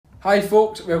Hi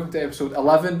folks, welcome to episode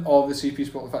 11 of the CP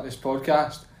Sport and Fitness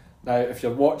podcast. Now if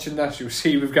you're watching this, you'll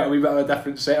see we've got a wee bit of a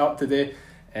different setup today.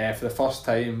 For the first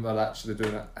time we're actually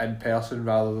doing it in person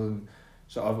rather than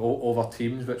sort of over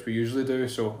Teams, which we usually do,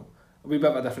 so a wee bit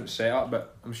of a different setup,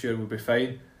 but I'm sure we'll be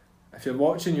fine. If you're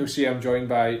watching, you'll see I'm joined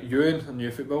by Ewan, a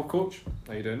new football coach.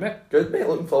 How you doing, mate? Good, mate,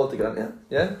 looking forward to getting it,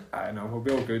 yeah? I know, we'll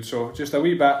be all good, so just a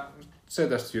wee bit,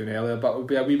 said this to you earlier, but we'll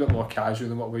be a wee bit more casual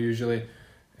than what we're usually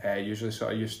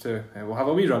sort of used to. We'll have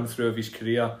a wee run through of his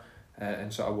career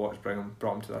and sort of what's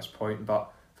brought him to this point,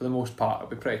 but for the most part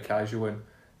it'll be pretty casual,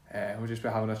 and we'll just be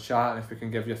having a chat, and if we can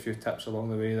give you a few tips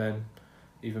along the way then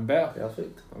even better.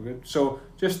 Perfect. All good. So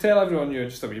just tell everyone you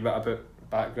just a wee bit about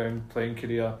background, playing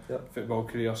career, football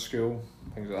career, school,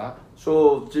 things like that.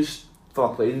 So just for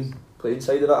my playing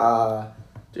side of it,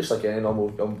 just like any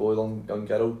normal young boy, young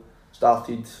girl,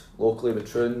 started locally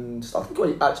with Troon, started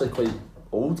quite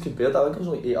old compared to, I think I was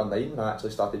only 8 or 9 when I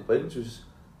actually started playing, which was,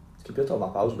 compared to all my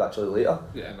pals, but actually later.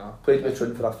 Yeah, no. Played with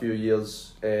Troon for a few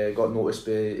years, got noticed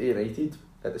by United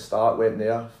at the start, went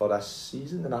there for a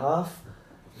season and a half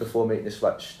before making the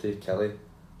switch to Kelly.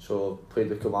 So played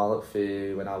with Kilmarnock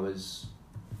when I was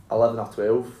 11 or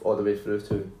 12 all the way through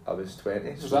to I was 20.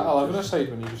 Was that 11 aside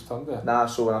when you just turned it? Nah,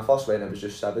 so when I first went it was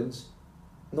just 7s.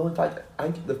 No, in fact, I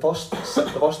think the first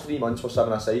 3 months were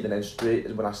 7 aside, and then straight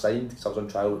is when I signed, because I was on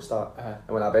trial at the start. And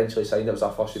when I eventually signed, it was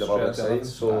our first year of 11 aside,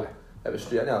 so it was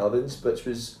straight into 11s, which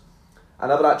was, I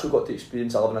never actually got to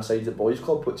experience 11 asides at boys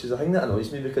club, which is a thing that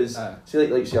annoys me, because see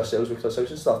like yourselves with Chris House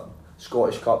and stuff,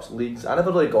 Scottish Cups, leagues, I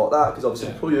never really got that, because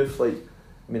obviously pro youth, like,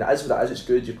 I mean it is what it is, it's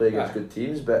good, you play against good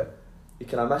teams, but you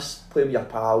kind of miss playing with your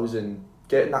pals and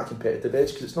getting that competitive edge,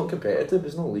 because it's not competitive,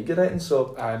 there's no league or anything,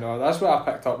 so... I know, that's what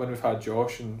I picked up when we've had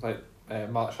Josh and like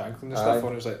Mark Shanklin and stuff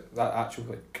on, it was like that actual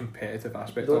like competitive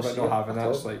aspect of it, not having that,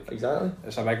 it's like... Exactly.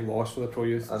 It's a big loss for the pro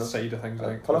youth side of things, I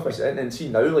think. 100%, and see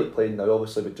now, like playing now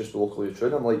obviously with just locally with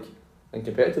Troon, I'm like, in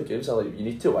competitive games, I'm like, you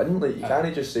need to win, like you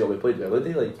can't just say, oh we played the other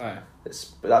day, like,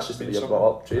 but that's just the way you're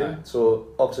brought up training. So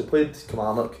obviously played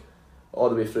Kilmarnock all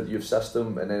the way through the youth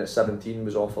system, and then at 17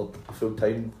 was offered a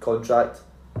full-time contract,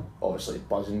 obviously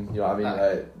buzzing, you know what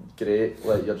I mean, great,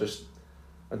 like you're just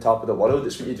on top of the world,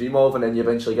 it's what you dream of, and then you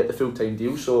eventually get the full-time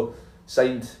deal, so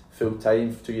signed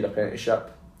full-time 2-year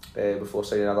apprenticeship before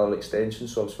signing another extension,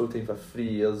 so I was full-time for 3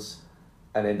 years,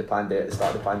 and then at the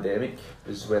start of the pandemic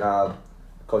was when our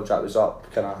contract was up,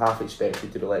 kind of half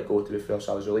expected to be let go, to be fair,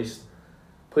 so I was released.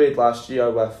 Played last year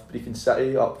with Brecon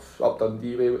City up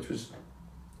Dundee way, which was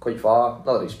quite far,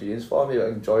 another experience for me, I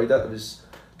enjoyed it.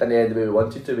 It didn't end the way we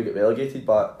wanted to, we got relegated,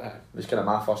 but it was kind of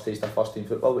my first taste of first team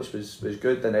football, which was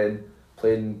good, and then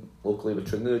playing locally with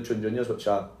Troon Juniors, which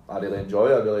I really enjoy,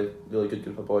 a really good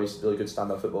group of boys, really good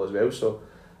stand-up football as well, so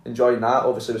enjoying that.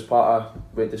 Obviously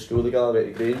went to school together, went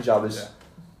to Grange, I was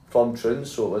from Troon,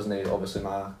 so it wasn't obviously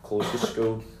my closest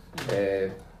school,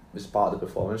 was part of the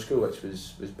performance school, which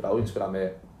was brilliant, where I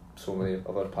met so many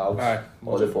of our pals,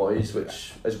 all the boys,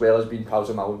 which as well as being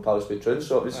pals of my own pals with Troon,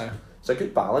 so it's a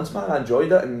good balance, man. I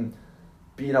enjoyed it, and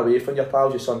being away from your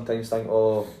pals, you sometimes think,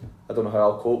 oh, I don't know how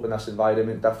I'll cope in this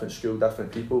environment, different school,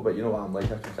 different people, but you know what I'm like,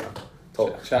 I can kind of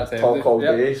talk all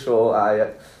day, so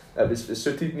it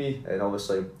suited me, and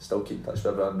obviously still keep in touch with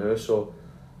everyone now, so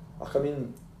I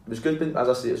mean, it was good being, as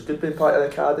I say, it was good being part of the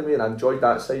academy, and I enjoyed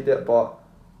that side of it, but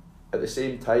at the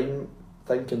same time,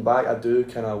 thinking back, I do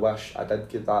kind of wish I did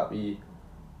give that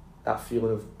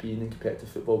feeling of being in competitive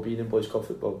football, being in boys club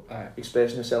football,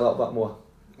 expressing yourself a little bit more.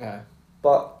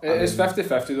 But it's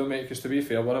 50-50 though, mate, because to be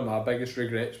fair, one of my biggest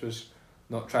regrets was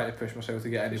not trying to push myself to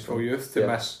get any pro youth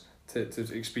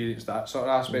to experience that sort of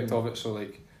aspect of it, so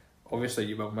like obviously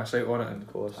you will miss out on it, and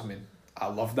of course, I mean, I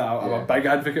love that, I'm a big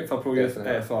advocate for pro youth,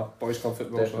 for boys club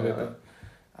football,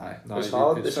 it's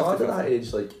hard at that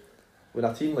age, like when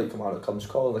a team like Kilmarnock comes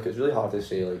calling, like it's really hard to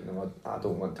say like, no, I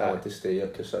don't want to stay here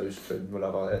because I was Troon,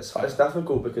 whatever. It's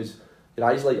difficult because your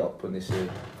eyes light up when they say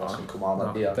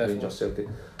Kilmarnock here, Rangers, Celtic.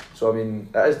 So I mean,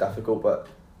 it is difficult, but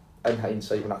in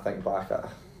hindsight, when I think back,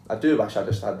 I do wish I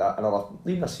just had that another,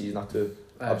 even a season or two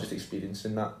of just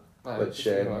experiencing that, which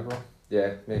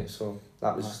mate. So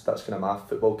that's kind of my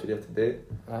football career today,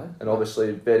 and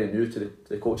obviously very new to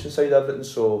the coaching side of everything.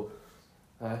 So.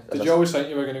 Did you always think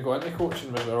you were going to go into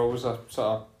coaching? Was there always a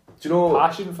sort of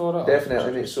passion for it?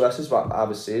 Definitely, mate. So this is what I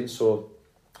was saying. So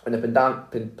when the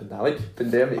pandemic hit,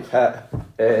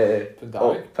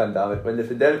 when the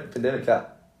pandemic hit,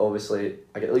 obviously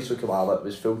I get at least with Kamala, it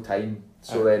was full time.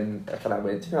 So then it kind of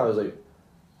went to me. I was like,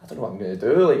 I don't know what I'm going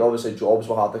to do. Like obviously jobs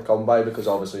were hard to come by because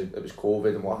obviously it was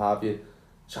COVID and what have you.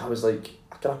 So I was like,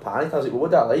 I kind of panicked. I was like, well, what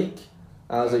do I like?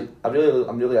 And I was like, I'm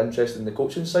really interested in the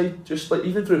coaching side. Just like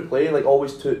even through playing, like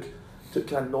always took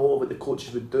kind of know what the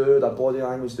coaches would do, their body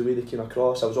language, the way they came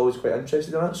across. I was always quite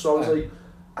interested in it. So I was like,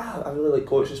 I really like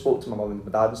coaching. Spoke to my mum and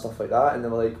my dad and stuff like that, and they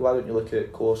were like, why don't you look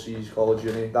at courses, college,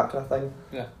 uni, that kind of thing.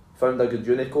 Yeah. Found a good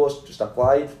uni course, just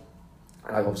applied,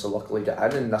 and I obviously luckily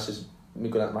got in, and this is me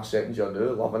going into my second year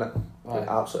now, loving it. Like,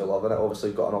 absolutely loving it.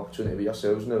 Obviously got an opportunity with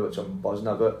yourselves now, which I'm buzzing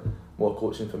about. More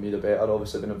coaching for me the better.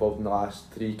 Obviously been involved in the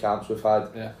last 3 camps we've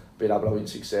had, been a brilliant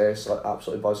success, like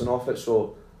absolutely buzzing off it.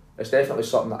 So it's definitely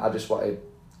something that I just want to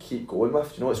keep going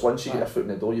with. You know, it's once you get your foot in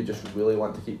the door, you just really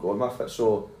want to keep going with it.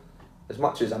 So as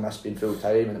much as I miss being full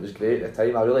time and it was great at the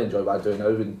time, I really enjoy what I do now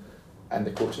and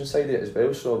the coaching side of it as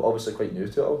well. So I'm obviously quite new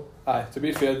to it all. To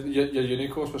be fair, your uni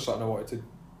course was something I wanted to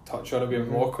touch on a bit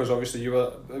more, because obviously it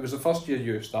was the first year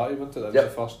you started, wasn't it?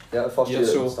 That was the first year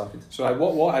that started. So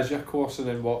what is your course, and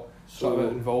then what sort of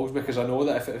it involves? Because I know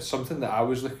that if it was something that I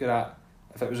was looking at,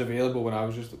 if it was available when I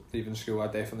was just leaving school, I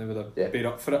definitely would have been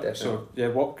up for it. Definitely.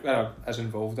 So what is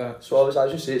involved in it? So obviously,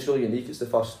 as you say, it's really unique. It's the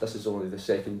first. This is only the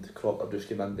second crop I've just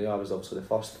came in there. I was obviously the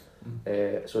first.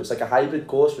 So it's like a hybrid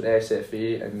course with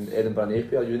SFA and Edinburgh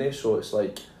Napier Uni. So it's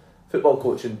like football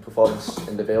coaching, performance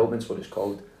and development's what it's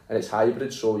called, and it's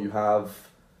hybrid. So you have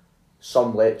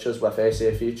some lectures with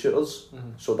SFA tutors.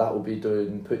 So that will be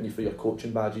putting you through your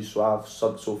coaching badges. So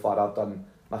so far I've done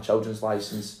my children's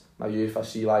licence, my UEFA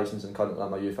C licence, and currently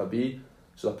I'm my UEFA B.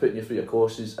 So they're putting you through your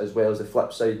courses, as well as the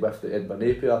flip side with the Edinburgh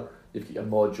Napier. You've got your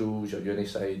modules, your uni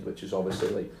side, which is obviously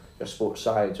like your sports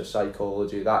science, your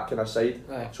psychology, that kind of side.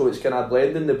 So it's kind of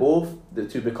blending the both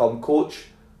to become coach,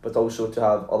 but also to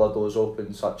have other doors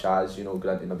open, such as, you know,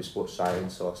 granting maybe sports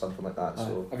science or something like that.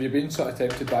 So have you been sort of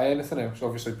tempted by anything else?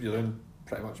 Obviously you're doing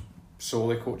pretty much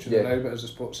solely coaching now, but as the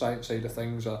sports science side of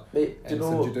things, or mate,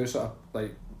 anything you do sort of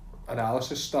like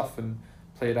analysis stuff and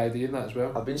player ID and that as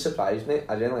well? I've been surprised, mate.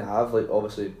 I generally have. Like,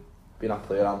 obviously being a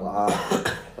player, I'm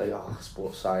like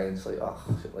sports science, like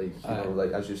you know,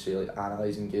 like as you say, like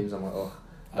analysing games, I'm like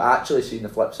but actually seeing the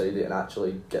flip side of it and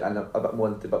actually getting a bit more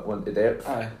into depth.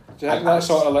 Do you think that's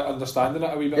sort of like understanding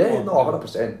it a wee bit more? Yeah, no,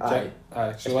 100%. Aye.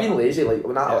 It's So been lazy. Like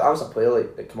when I was a player,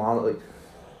 like at Command, like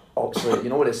obviously you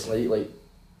know what it's like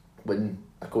when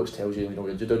a coach tells you, you know,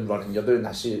 you're doing running, you're doing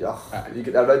this, you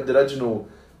get the original.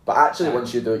 But actually,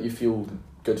 once you do it, you feel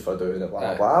good for doing it.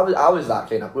 Blah, blah, blah. I was that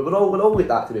kind of. We're all like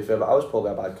that, to be fair. But I was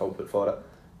probably a bad culprit for it.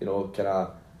 You know, kind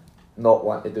of not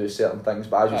wanting to do certain things.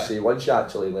 But as you say, once you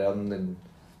actually learn and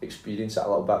experience it a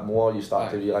little bit more, you start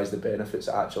to realise the benefits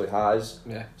it actually has.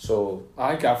 Yeah. So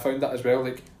I think I found that as well.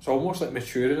 Like, it's almost like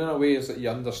maturing in a way, is that you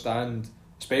understand,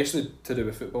 especially to do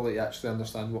with football, that you actually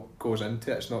understand what goes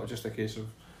into it. It's not just a case of,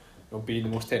 you know, being the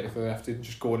most technically gifted and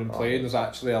just going and playing. There's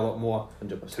actually a lot more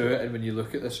 100%. To it, and when you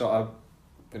look at the sort of,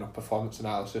 you know, performance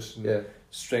analysis and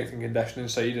strength and conditioning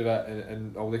side of it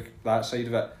and all that side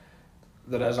of it,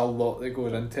 there is a lot that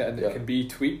goes into it, and it can be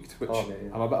tweaked, which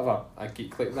I'm a bit of a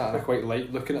geek like that, and I quite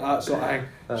like looking at that sort of thing.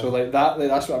 So like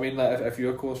that's what I mean. Like if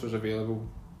your course was available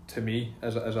to me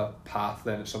as a path,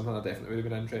 then it's something I definitely would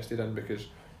have been interested in, because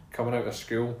coming out of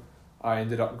school, I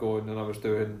ended up going and I was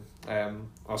doing,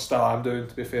 I still am doing,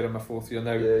 to be fair, in my 4th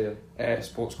year now,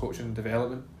 sports coaching and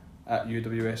development at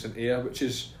UWS in Ayr, which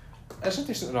it's a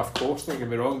decent enough course, don't get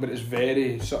me wrong, but it's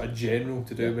very sort of general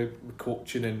to do with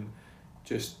coaching, and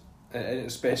just, and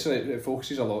especially it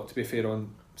focuses a lot, to be fair,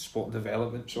 on sport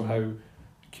development, so how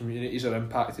communities are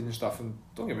impacted and stuff. And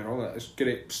don't get me wrong, it's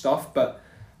great stuff, but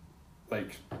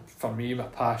like for me, my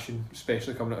passion,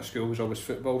 especially coming out of school, was always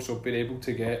football. So being able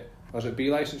to get, was it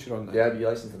B licence you're on now? Yeah, B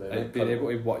licence now. Like being able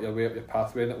to work your way up your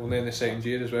pathway, and only in the second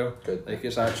year as well. Good. Like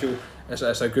it's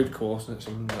a good course, and it's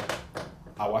something that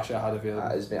I wish I had available.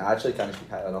 That is, mate. I actually can't speak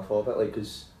highly enough of it. Like,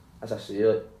 because as I say,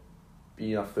 like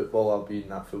being a footballer, being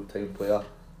that full-time player,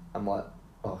 I'm like,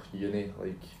 uni,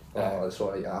 like, it's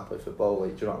alright, I play football,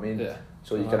 like, do you know what I mean? Yeah.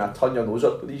 So you kind of turn your nose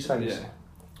up with these things. Yeah.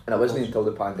 And it wasn't until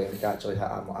the pandemic actually hit,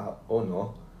 I'm like, oh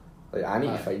no, like I need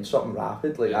to find something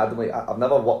rapid. Like I've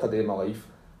never worked a day in my life.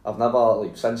 I've never,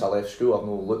 like, since I left school, I've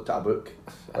not looked at a book.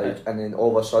 Like, and then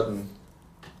all of a sudden,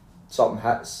 something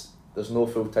hits. There's no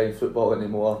full-time football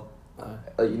anymore.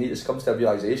 Like, you need, it comes to a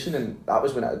realisation, and that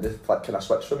was when it kind of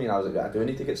switched for me, and I was like, I do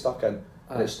need to get stuck in.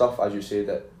 And it's stuff, as you say,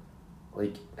 that,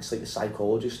 like, it's like the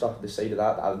psychology stuff, the side of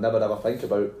that I've never ever think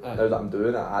about. Now that I'm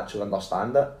doing it, I actually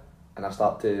understand it, and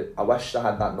I wish I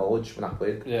had that knowledge when I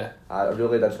played. Yeah. I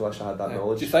really did wish I had that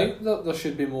knowledge. Do you think that there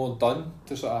should be more done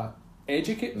to sort of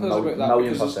educate players about that?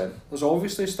 $1,000,000%. There's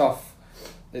obviously stuff,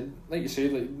 that, like you say,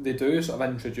 like they do sort of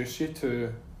introduce you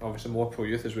to, obviously more pro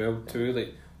youth as well, to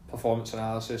like performance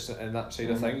analysis and that side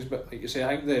of things, but like you say,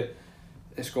 I think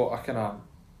it's got a kind of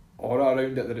aura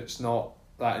around it that it's not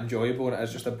that enjoyable, and it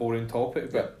is just a boring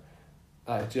topic. But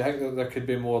do you think that there could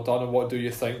be more done, and what do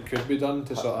you think could be done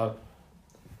to sort of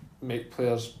make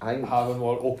players have a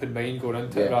more open mind going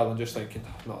into it rather than just thinking,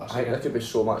 not this. I think there could be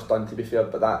so much done, to be fair,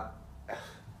 but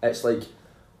it's like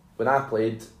when I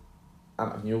played,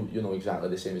 you know exactly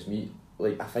the same as me.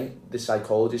 Like, I think the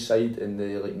psychology side and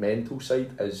the like mental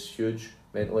side is huge,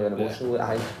 mentally and emotionally.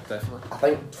 I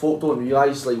think folk don't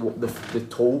realise like what the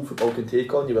toll football can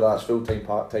take on you, whether that's full time,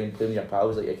 part time, playing with your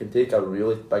pals. Like, it can take a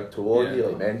really big toll on you,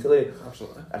 like mentally.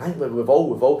 Absolutely. And I think we've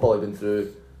all probably been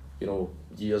through, you know,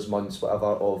 years, months, whatever,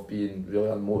 of being really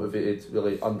unmotivated,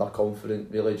 really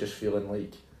underconfident, really just feeling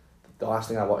like the last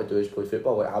thing I want to do is play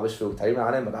football. Like, I was full time. I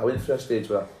remember I went through a stage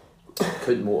where I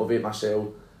couldn't motivate myself,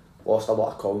 lost a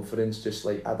lot of confidence, just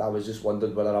like I was just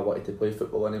wondering whether I wanted to play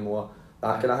football anymore.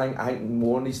 That kind of thing. I think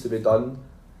more needs to be done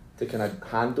to kind of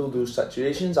handle those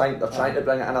situations. I think they're trying to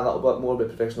bring it in a little bit more with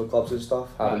professional clubs and stuff,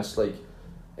 having like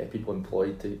people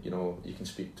employed to, you know, you can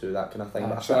speak to, that kind of thing.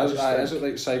 But so is it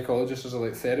like psychologists, is it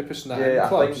like therapists and that in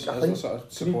clubs? I think sort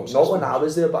of support not when I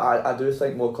was there, but I do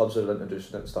think more clubs are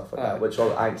introducing it and stuff like that, which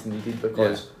I think is needed,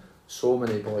 because so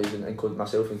many boys, and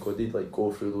myself included, like,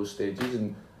 go through those stages,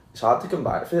 and it's hard to come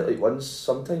back from it. Like,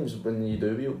 sometimes when you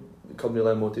do become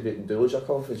really unmotivated and do lose your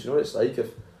confidence, you know what it's like if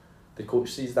the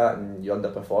coach sees that and you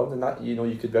underperform, and that, you know,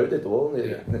 you could be out the door,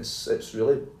 and it's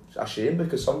really a shame,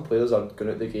 because some players are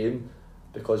going out the game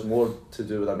because more to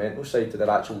do with their mental side to their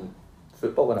actual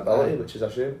footballing ability, which is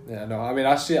a shame. Yeah, no, I mean,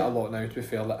 I see it a lot now, to be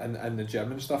fair, like in the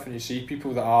gym and stuff, and you see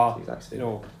people that are, you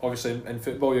know, obviously in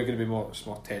football you're going to be more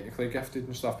technically gifted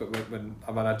and stuff, but when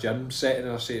I'm in a gym setting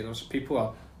and I see those people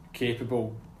are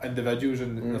capable individuals,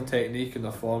 and their technique and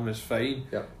their form is fine,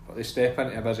 but they step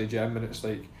into a busy gym and it's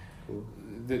like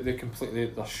they completely,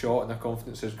 their shot and their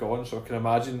confidence is gone. So I can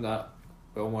imagine that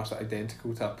we're almost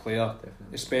identical to a player,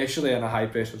 especially in a high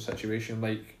pressure situation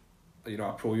like, you know,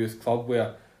 a pro youth club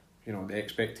where, you know, the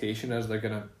expectation is they're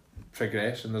going to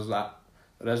progress, and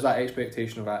there is that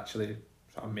expectation of actually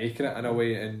sort of making it in a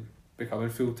way and becoming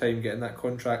full time, getting that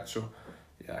contract. So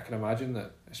yeah, I can imagine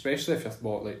that, especially if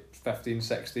you're like 15,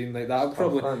 16, like that would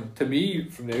probably, to me,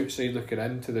 from the outside looking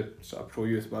into the sort of pro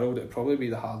youth world, it'd probably be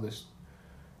the hardest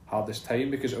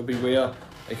time, because it'll be where,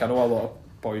 like, I know a lot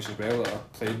of boys as well that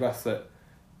I've played with that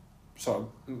sort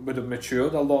of would have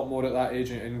matured a lot more at that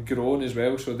age and grown as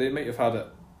well, so they might have had it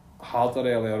harder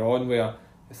earlier on where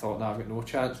they thought, nah, I've got no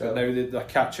chance, but now they're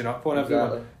catching up on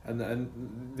everyone,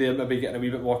 and they're maybe getting a wee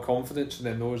bit more confidence, and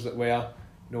then those that were,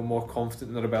 you know, more confident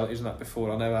in their abilities and that before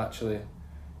are now actually,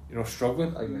 you know,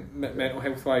 struggling mental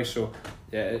health wise. So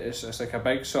yeah, it's like a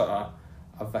big sort of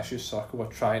a vicious circle. We're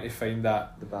trying to find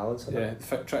that the balance.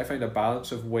 Try to find a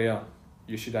balance of where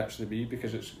you should actually be,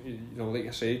 because it's, you know, like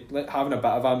I say, having a bit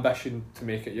of ambition to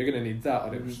make it, you're going to need that,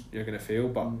 or you're going to fail,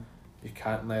 but you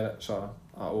can't let it sort of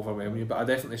overwhelm you. But I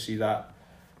definitely see that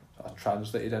sort of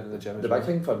translated into the gym. The big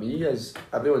thing for me is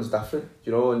everyone's different,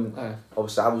 you know, and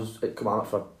obviously I was at Command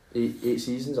for 8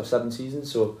 seasons or 7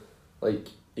 seasons, so like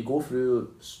you go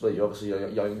through, like, obviously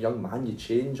you're a young man, you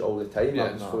change all the time.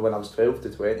 When I was 12 to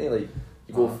 20, like,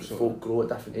 you go through, folk grow at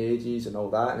different ages and all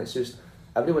that, and it's just,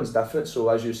 everyone's different. So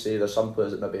as you say, there's some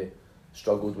players that maybe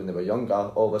struggled when they were younger,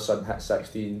 all of a sudden hit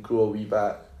 16, grow a wee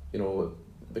bit, you know,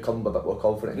 become a bit more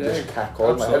confident and just kick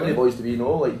on. Like, how many boys do we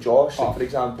know? Like Josh, like, for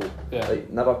example, like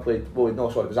never played. Well, no,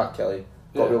 sorry, it was Zach Kelly.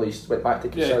 Got released, went back to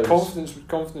Casals.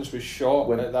 Confidence was shot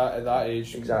at that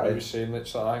age. Exactly. I was saying, like,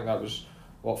 so I think that was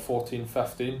 14,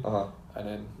 15,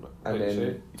 and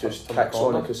then just kicks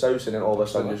on at Casals, and then all of a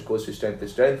sudden just goes from strength to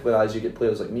strength. Whereas you get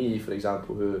players like me, for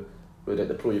example, who were at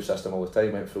the pro youth system all the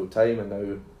time, went full time, and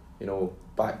now, you know,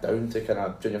 back down to kind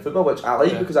of junior football, which I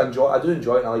like because I do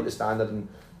enjoy it, and I like the standard, and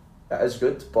it is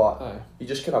good. But you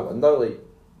just kind of wonder, like,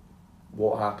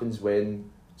 what happens when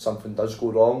something does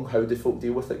go wrong. How do folk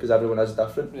deal with it? Because everyone is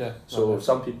different. So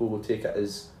some people will take it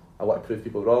as, I want to prove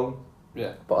people wrong.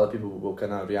 But other people will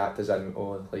kind of react as in,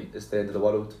 oh, like, it's the end of the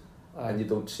world, and you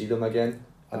don't see them again,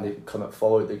 and they come out,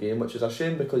 fall out the game, which is a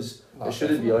shame, because it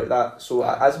shouldn't be like that. So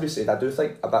as we said, I do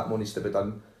think a bit more needs to be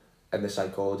done in the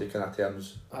psychology kind of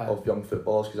terms of young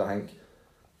footballers, because I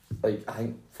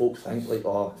think folk think, like,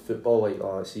 oh, football, like,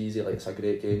 oh, it's easy, like, it's a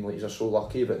great game, like, you're so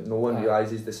lucky, but no one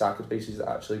realises the sacrifices that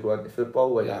actually go into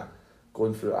football, like,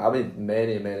 going through, I made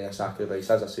many a sacrifice,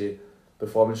 as I say,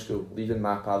 performance school, leaving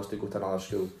my pals to go to another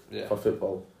school for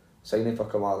football, signing for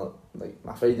Kilmarnock, like,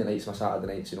 my Friday nights, my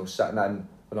Saturday nights, you know, sitting in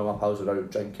when all my pals were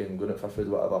out drinking, going out for food,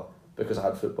 whatever, because I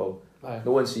had football.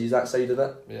 No one sees that side of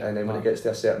it, and then when it gets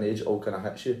to a certain age, it all kind of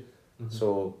hits you.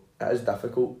 So it is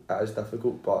difficult,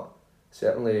 but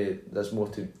certainly there's more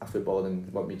to a football than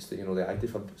what meets the eye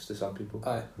to some people.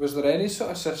 Aye. Was there any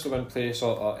sort of system in place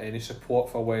or any support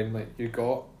for when you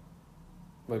got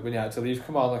when you had to leave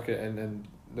Kilmarnock and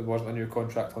there wasn't a new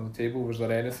contract on the table? Was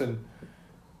there anything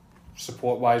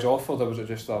support wise offered, or was it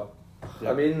just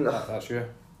I mean, that's you?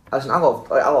 Listen, I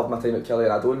love my time at Kelly,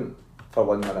 and I don't for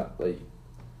 1 minute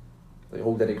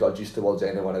hold any grudges towards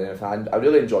anyone or anything. I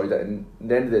really enjoyed it, and at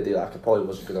the end of the day, I probably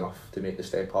wasn't good enough to make the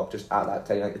step up just at that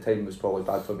time. The time was probably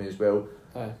bad for me as well.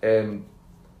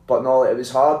 But no, it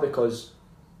was hard because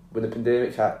when the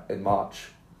pandemic hit in March,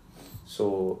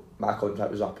 so my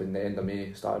contract was up in the end of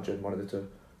May, start of June, one of the two,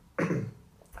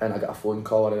 and I got a phone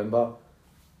call, I remember,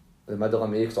 in the middle of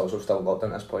May, because I was still in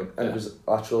lockdown at this point, and it was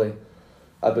literally,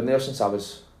 I'd been there since I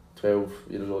was 12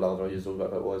 years old, 11 years old,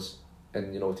 whatever it was,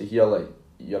 and to hear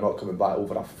you're not coming back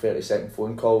over a 30-second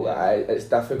phone call, it's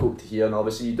difficult to hear, and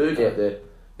obviously you do get the,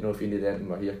 if you need anything,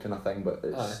 we're here kind of thing, but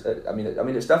it's, I mean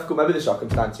it's difficult, maybe the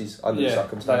circumstances, the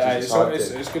circumstances,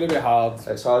 it's going to be hard.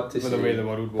 It's hard to say. With the way the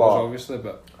world was, obviously,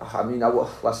 but... I mean, I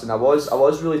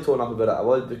was really torn up about it, I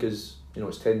was, because,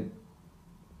 it's 10,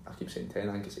 I keep saying 10,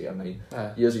 I think it's 8 or 9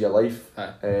 years of your life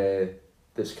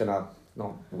that's kind of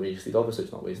not wasted. Obviously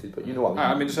it's not wasted, but you know what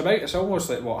I mean. It's almost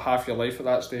like half your life at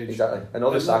that stage. Exactly. And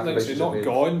all the sacrifices it's not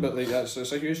gone, but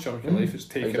it's a huge chunk of your life it's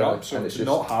taken up, so to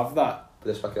not have that.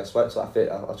 This fucking switch, as I said,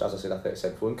 I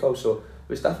 30-second phone call, so it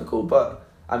was difficult, but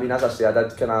I mean, as I say, I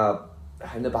did kind of,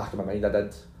 in the back of my mind, I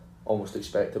did almost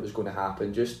expect it was going to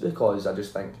happen, just because I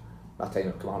just think my time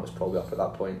at Kilmarnock was probably up at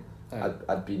that point.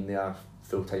 I'd been there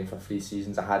full time for 3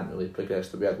 seasons. I hadn't really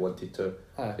progressed the way I'd wanted to.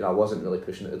 I wasn't really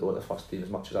pushing it to go at the first team as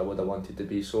much as I would have wanted to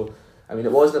be. So, I mean,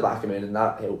 it was in the back of my mind, and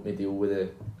that helped me deal with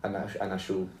the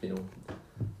initial,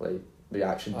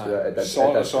 reaction to it. It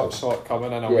saw it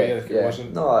coming in a way. It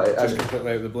wasn't just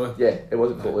completely out of the blue. Yeah, it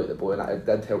wasn't completely out of the blue, and it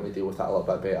did help me deal with that a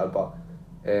little bit better. But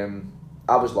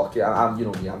I was lucky. I'm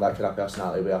I'm that kind of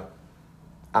personality where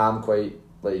I'm quite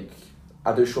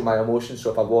I do show my emotions.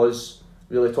 So if I was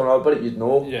really torn out about it, you'd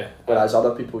know. Yeah. Whereas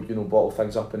other people, bottle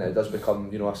things up, and it does become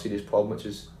a serious problem, which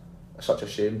is such a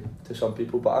shame to some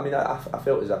people. But I mean, I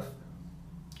felt as if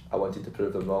I wanted to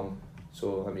prove them wrong.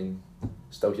 So I mean,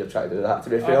 still here trying to do that, to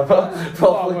be fair, but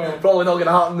probably not going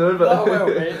to happen now.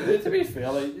 But to be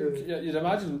fair, you'd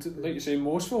imagine, like you say,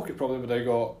 most folk it probably would have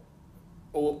got,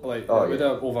 would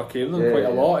have overcame them quite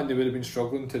a lot, and they would have been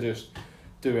struggling to just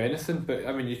do anything. But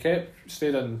I mean, you kept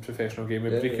staying in professional game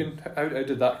with Brecon. How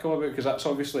did that come about? Because that's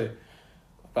obviously a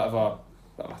bit of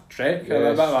a trek, a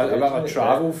bit of a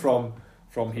travel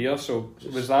from here. So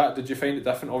was that? Did you find it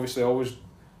different? Obviously, always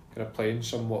kind of playing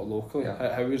somewhat locally.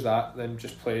 How was that then,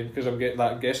 just playing? Because I'm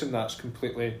guessing that's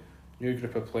completely new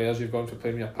group of players. You've gone from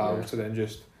playing with your pals to then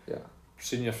just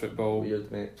senior football.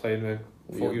 Weird, mate. Playing with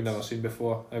folk you've never seen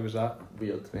before. How was that?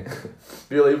 Weird, mate.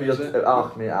 Really weird.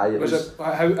 Mate,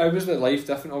 how was the life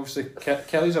different? Obviously,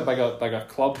 Kelly's a bigger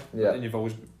club, and you've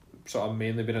always sort of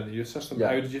mainly been in the youth system. How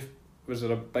did you? Was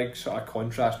there a big sort of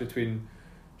contrast between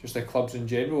just the clubs in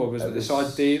general, or was the sort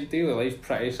of daily life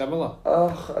pretty similar?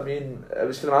 I mean, it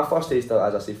was kind of my first taste,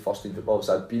 as I say, first team football.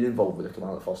 So I'd been involved with the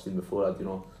Kilmarnock first team before. I'd been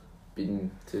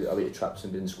away to trips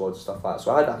and been in squads and stuff like that.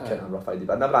 So I had that kind of rough idea,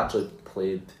 but I never actually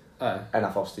played in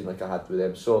a first team like I had with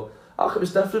them. So it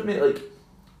was different, mate.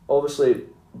 Obviously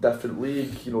different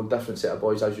league, different set of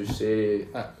boys, as you say,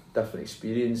 different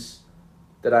experience.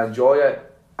 Did I enjoy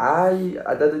it?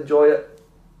 I did enjoy it.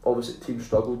 Obviously the team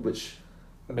struggled, which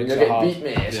when you get beat,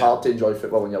 mate, it's hard to enjoy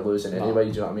football when you're losing anyway. Do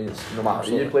you know what I mean? It's no matter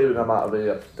who you play with, no matter where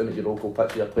you're down at your local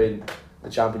pitch, you're playing the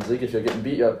Champions League. If you're getting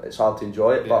beat, it's hard to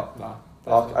enjoy it. But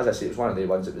as I say, it was one of the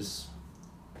ones. It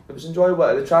was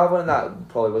enjoyable. The travelling, that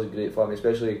probably wasn't great for me,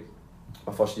 especially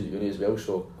my first year at uni as well.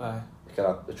 So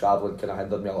the travelling kind of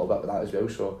hindered me a little bit with that as well.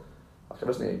 So it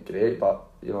wasn't great, but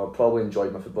I probably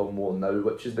enjoyed my football more now,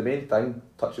 which is the main thing.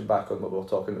 Touching back on what we were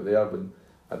talking about there, when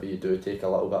maybe you do take a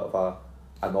little bit of a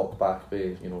knockback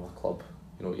with a club,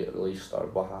 get released or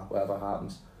whatever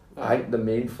happens. I think the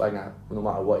main thing, no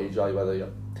matter what age you are, whether you're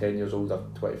 10 years old or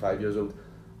 25 years old,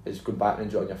 is going back and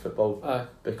enjoying your football.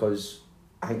 Because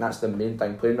I think that's the main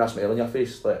thing. Playing with a smile on your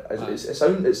face, it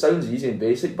sounds easy and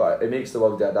basic, but it makes the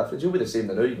world a difference. You'll be the same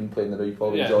now. You've been playing now, you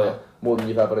probably enjoy it more than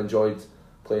you've ever enjoyed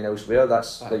playing elsewhere.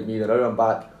 That's like me now. I'm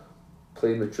back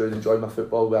playing with Troon, enjoying my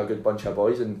football with a good bunch of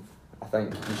boys, and I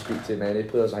think you speak to many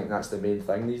players, I think that's the main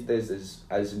thing these days is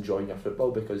enjoying your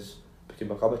football, because it can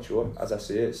become a chore. As I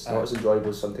say, it's not as enjoyable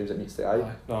as sometimes it meets the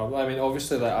eye. No, I mean,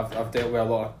 obviously I've dealt with a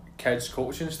lot of kids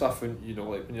coaching stuff, and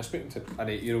when you're speaking to an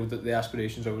 8-year-old, that the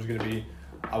aspiration's always going to be,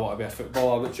 I want to be a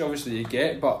footballer, which obviously you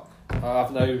get, but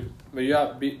I've now, with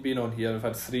you being on here, I've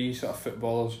had 3 sort of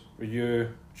footballers, with you,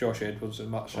 Josh Edwards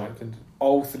and Matt Shankland.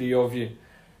 All 3 of you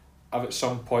have at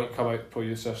some point come out of the pro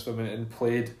youth system and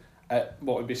played at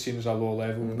what would be seen as a low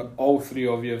level, but all 3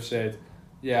 of you have said,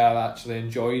 yeah, I've actually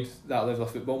enjoyed that level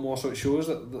of football more. So it shows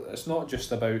that it's not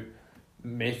just about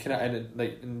making it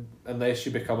in, unless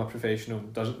you become a professional,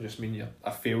 doesn't just mean you're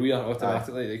a failure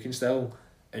automatically. You can still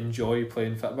enjoy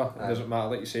playing football. It doesn't matter,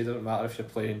 like you say, it doesn't matter if you're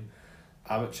playing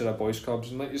amateur or boys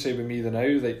clubs. And like you say with me now,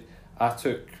 like I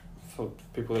took, for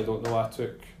people who don't know, I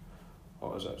took,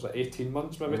 what was it? It was like 18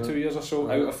 months, maybe 2 years or so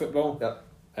out of football.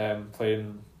 I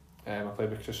played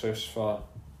with Chris House for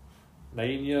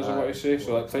 9 years, I want to say.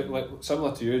 So like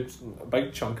similar to you, a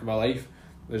big chunk of my life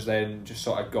was then just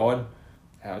sort of gone.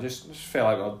 I just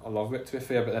felt like I love it, to be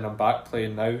fair. But then I'm back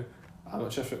playing now,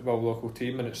 amateur football, local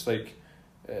team, and it's like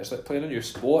playing a new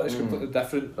sport. It's completely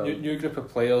different, new group of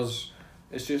players.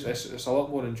 It's a lot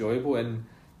more enjoyable. And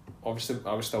obviously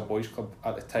I was still boys club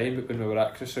at the time, but when we were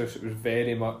at Chris House, it was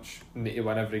very much need to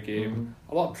win every game,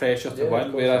 a lot of pressure to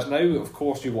win. Whereas now, of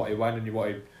course, you want to win and you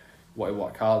want to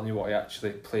work hard and you want to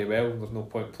actually play well. There's no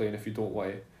point playing if you don't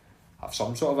want to have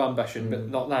some sort of ambition, but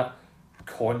not that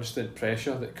constant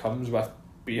pressure that comes with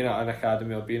being at an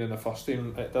academy or being in the first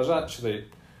team. It does actually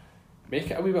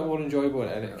make it a wee bit more enjoyable,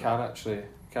 and it can actually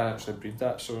breed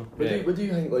that. So what do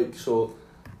you think, like, so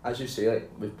as you say,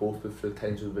 like we've both been through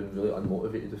times we've been really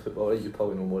unmotivated with football, right? You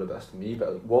probably know more about this than me,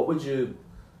 but like, what would you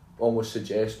almost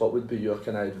suggest, what would be your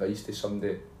kind of advice to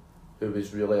somebody who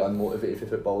was really unmotivated for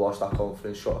football, lost their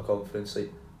confidence, shot of confidence?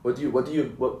 Like, how do you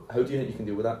think you can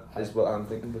deal with that? Is what I'm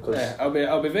thinking, because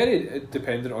I'll be very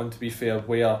dependent on, to be fair,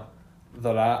 where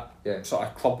they're at, sort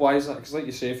of club wise. Because like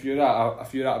you say, if you're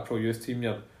at a pro youth team,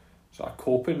 your sort of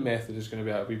coping method is going to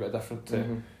be a wee bit different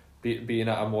to being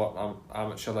at a more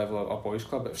amateur level of a boys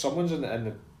club. But if someone's in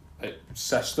the like,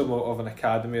 system of an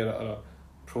academy or a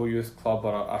pro youth club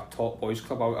or a top boys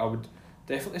club, I would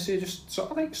definitely say just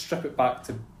sort of like strip it back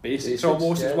to basics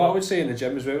almost. It's what I would say in the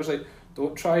gym as well. It's like,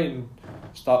 don't try and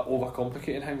start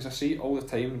overcomplicating things. I see it all the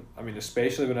time. I mean,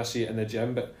 especially when I see it in the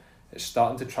gym, but it's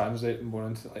starting to translate more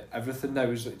into like everything now.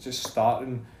 Is like just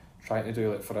trying to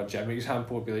do, like, for a gym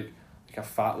example, would be like a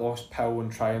fat loss pill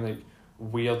and trying like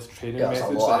weird training methods.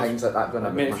 There's a lot of things like that going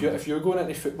on. If you're going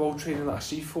into football training, like I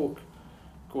see folk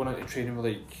going into training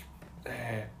with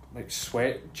like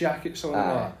sweat jackets on,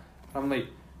 and I'm like,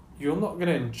 you're not going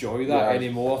to enjoy that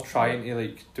anymore trying to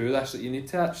like do this. That you need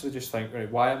to actually just think, right,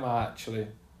 why am I actually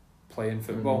playing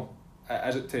football?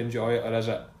 Is it to enjoy it, or is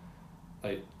it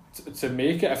like to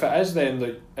make it? If it is, then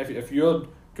like if your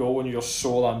goal and your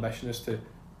sole ambition is to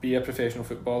be a professional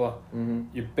footballer,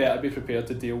 you better be prepared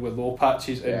to deal with low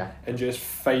patches and just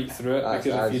fight through it.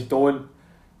 Because if you don't,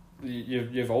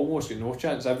 you've almost got no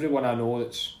chance. Everyone I know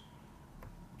that's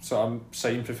sort of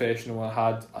signed professional or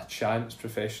had a chance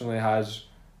professionally has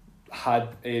had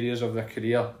areas of their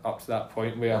career up to that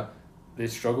point where they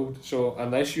struggled. So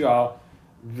unless you are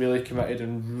really committed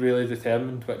and really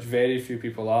determined, which very few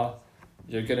people are,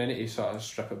 you're going to need to sort of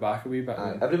strip it back a wee bit.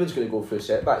 Everyone's going to go through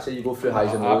setbacks. You go through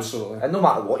highs and lows. Absolutely. And no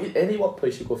matter what, any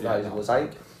workplace you go through highs and lows. I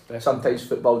think sometimes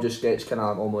football just gets kind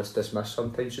of almost dismissed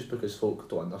sometimes just because folk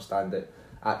don't understand it.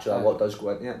 Actually, a lot does go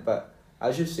into it. But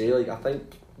as you say, like, I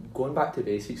think going back to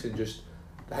basics and just,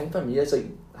 the thing for me is like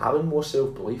having more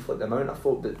self-belief. Like the amount of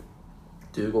folk that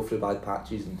do go through bad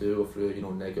patches and do go through,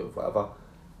 negative whatever,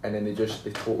 and then they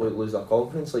totally lose their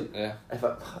confidence. Like, if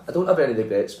I don't have any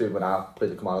regrets when I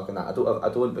played at Kilmarnock and that. I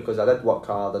don't, because I did work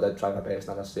hard, I did try my best,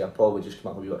 and I say I probably just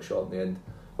come up a wee bit short in the end,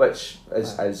 which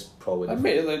is probably. I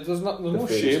mean, like, there's no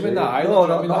shame in that either.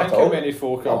 No, I mean, I think how many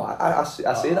folk I say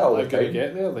that all the time. Gonna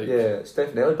get there, like. Yeah, it's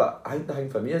definitely. But I think the thing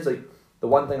for me is like the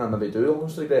one thing I maybe do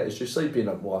almost regret is just like being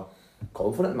a more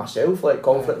confident in myself, like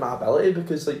confident in my ability,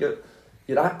 because like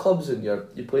you're at clubs and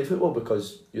you play football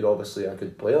because you're obviously a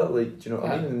good player, like, do you know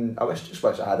what I mean? And I wish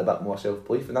I had a bit more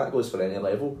self-belief, and that goes for any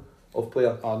level of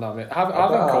player. Oh no, mate, having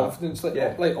confidence,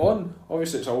 like on,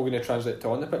 obviously it's all going to translate to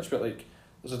on the pitch, but like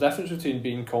there's a difference between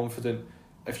being confident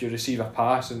if you receive a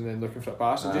pass and then looking for a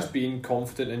pass, and just being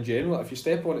confident in general. If you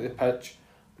step onto the pitch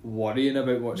worrying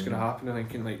about what's going to happen and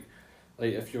thinking like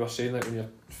if you were saying like when you're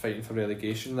fighting for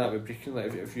relegation, that would breaking,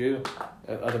 like if you,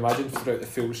 I'd imagine throughout the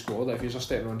full squad, like if you're just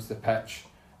stepping onto the pitch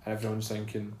and everyone's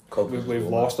thinking we've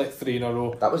lost like 3 in a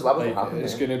row, that was like, what happened.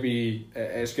 It's gonna be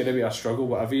a struggle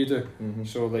whatever you do.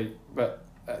 So like, but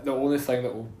the only thing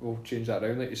that will change that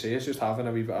around, like you say, is just having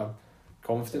a wee bit of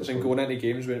confidence and going into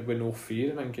games with no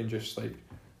fear and thinking just like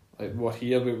we're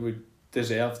here, we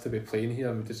deserve to be playing here,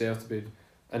 and we deserve to be,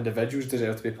 individuals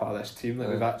deserve to be part of this team, like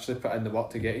we've actually put in the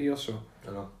work to get here. So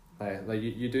Like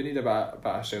you do need a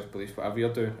bit of self-belief, whatever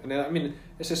you're doing. And then, I mean,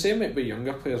 it's the same with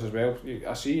younger players as well.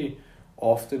 I see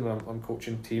often when I'm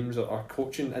coaching teams or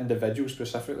coaching individuals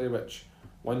specifically, which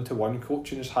one-to-one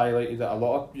coaching is highlighted, that a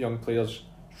lot of young players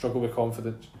struggle with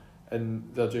confidence, and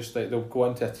they're just like, they'll go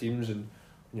into teams, and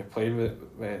when you're playing with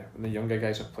when the younger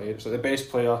guys are playing, it's like the best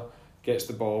player gets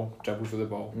the ball, dribbles with the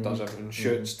ball, does everything,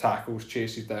 shoots, tackles,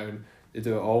 chases down, they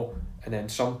do it all. And then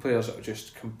some players it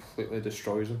just completely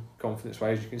destroys them confidence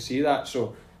wise. You can see that.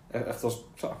 So if there's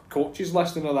sort of coaches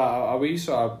listening to that, a wee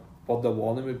sort of word of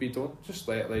warning would be, don't just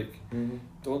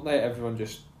don't let everyone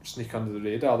just sneak under the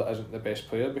radar that isn't the best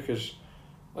player, because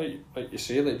like you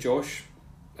say, like Josh,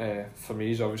 for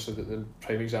me is obviously the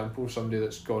prime example of somebody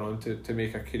that's gone on to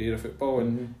make a career of football,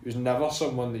 and he was never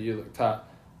someone that you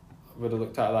would have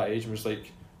looked at that age and was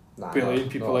like bullying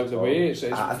people out the way. It's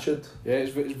attitude. Yeah,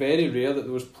 it's very rare that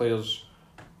those players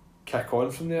kick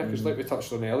on from there, because like we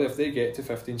touched on earlier, if they get to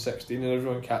 15, 16 and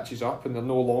everyone catches up and they're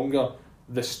no longer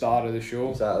the star of the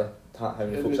show, exactly. How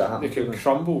many folks that happen? They can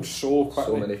crumble so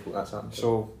quickly. So many folks that's happened.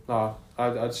 So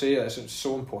I'd say it's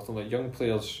so important, like young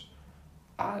players,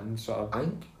 and sort of.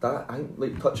 I think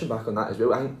like touching back on that as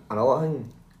well. I think another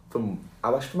thing I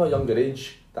wish from a younger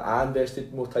age that I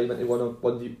invested more time into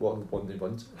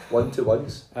one-to-ones.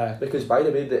 Because by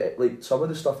the way, like some of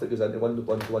the stuff that goes into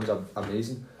one-to-ones are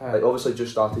amazing. Like obviously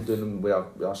just started doing them with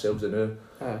ourselves now.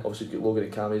 Obviously Logan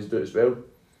and Cammy's do it as well.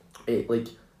 Like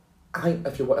I think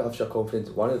if you want to lift your confidence,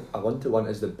 a one-to-one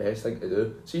is the best thing to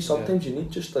do. See, sometimes you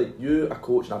need just like you, a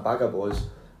coach and a bag of boys,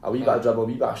 a wee bit of dribble, a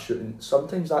wee bit of shooting.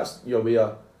 Sometimes that's your way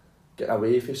of getting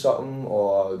away from something,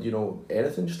 or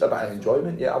anything, just a bit of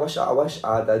enjoyment. Yeah, I wish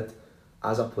I did,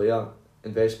 as a player,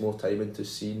 invest more time into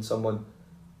seeing someone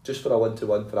just for a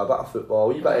one-to-one, for a bit of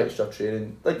football, a wee bit of extra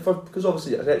training, because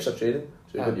obviously it's extra training,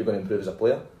 so you're going to improve as a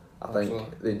player. I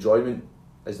think the enjoyment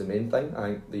is the main thing. I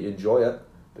think that you enjoy it,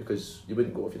 because you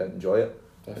wouldn't go if you didn't enjoy it.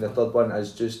 Definitely. And the third one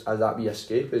is just as that wee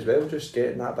escape as well, just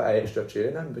getting that bit of extra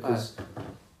training in, because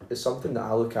it's something that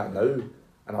I look at now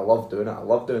and I love doing it. I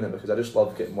love doing it because I just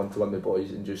love getting one-to-one with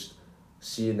boys and just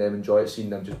seeing them enjoy it, seeing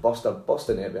them just bust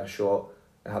in it with a shot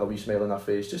and have a wee smile on their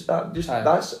face.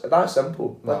 That's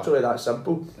simple. No. Literally that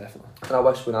simple. Definitely. And I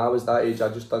wish when I was that age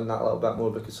I'd just done that a little bit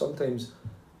more, because sometimes,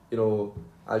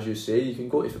 as you say, you can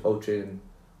go to football training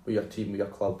with your team, with your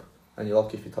club, and you're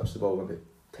lucky if you touch the ball maybe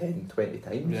 10, 20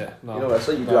 times. Yeah, no. It's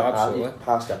like you do you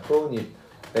pass a call, and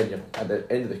then you're at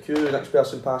the end of the queue, the next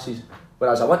person passes.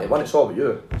 Whereas a one-to-one, it's all about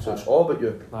you. So it's all about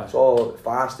you. It's all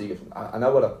fast. You get an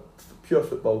hour of pure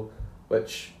football,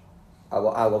 which I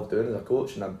love doing as a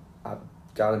coach, and I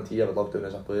guarantee I would love doing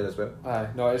as a player as well.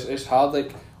 No, it's hard.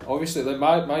 Like obviously, like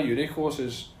my uni course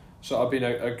has sort of been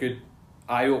a good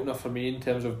eye opener for me in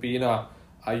terms of being a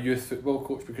youth football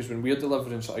coach, because when we're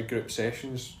delivering sort of group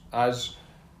sessions, as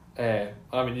I'm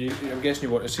guessing you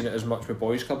won't have seen it as much with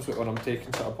boys clubs, but when I'm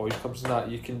taking sort of boys clubs and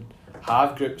that, you can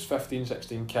have groups 15,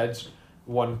 16 kids,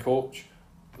 one coach.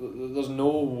 There's no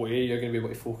way you're going to be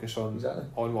able to focus on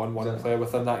one player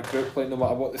within that group. Like no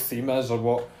matter what the theme is or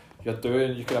what you're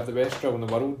doing, you can have the best drill in the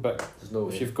world, but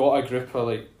if you've got a group of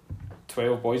like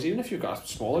 12 boys, even if you've got a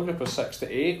smaller group of 6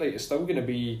 to 8, like it's still going to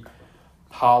be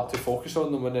hard to focus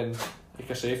on them. And then, like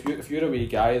I say, if you're a wee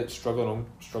guy that's struggling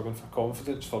for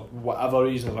confidence for whatever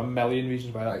reason, there's a million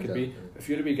reasons why that could be. If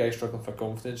you're a wee guy struggling for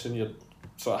confidence and you're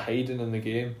sort of hiding in the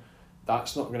game,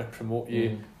 that's not going to promote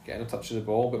you getting a touch of the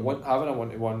ball. But having a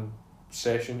one-to-one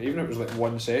session, even if it was like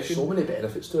one session, so many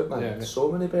benefits to it, man. Yeah,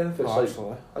 so many benefits.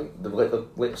 Absolutely. I think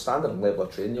the standard and level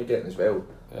of training you're getting as well.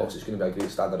 Obviously, it's going to be a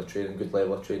great standard of training, good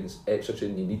level of training, extra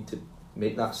training you need to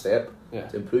make that step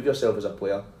to improve yourself as a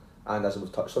player. And as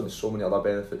we've touched on, there's so many other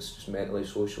benefits, just mentally,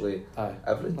 socially,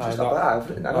 everything. Just a bit of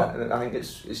everything in it, and I think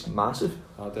it's massive.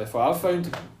 Definitely. I've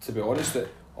found, to be honest, that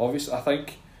obviously I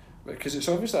think, because it's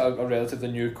obviously a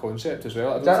relatively new concept as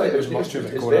well. I don't think there's much of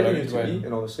it going around. It's very new to me,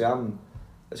 and obviously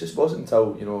it just wasn't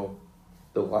until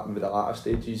the latter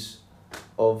stages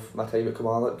of my time at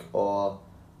Kilmarnock, or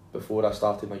before I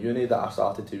started my uni, that I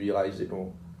started to realise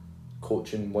that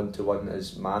coaching one-to-one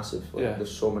is massive.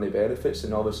 There's so many benefits,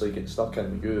 and obviously getting stuck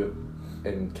in with you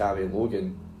and Carrie and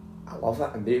Logan, I love it,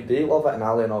 and they love it, and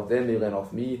I learn off them, they learn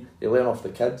off me, they learn off the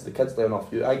kids learn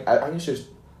off you. I think it's just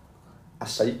a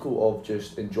cycle of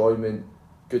just enjoyment,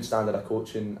 good standard of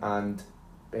coaching, and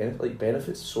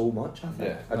benefits so much. I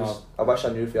think. I wish I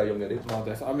knew for a younger age. No,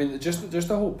 definitely. I mean, just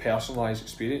the whole personalised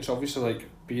experience. Obviously, like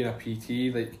being a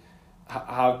PT, like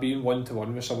have been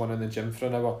one-to-one with someone in the gym for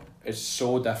an hour is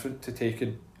so different to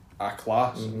taking a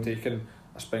class, taking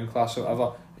a spin class or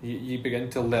whatever. You begin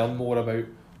to learn more about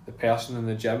the person in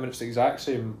the gym, and it's the exact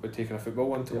same with taking a football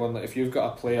one-to-one. Like if you've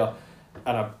got a player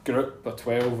in a group of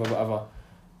 12 or whatever,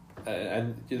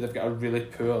 and they've got a really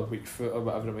poor weak foot or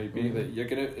whatever it might be, that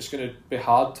it's gonna be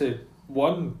hard to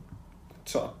one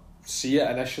sort of see it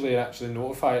initially and actually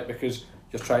notify it, because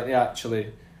you're trying to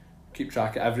actually keep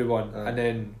track of everyone, and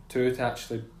then two, to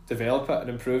actually develop it and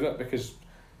improve it, because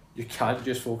you can't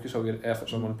just focus all your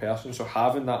efforts on one person. So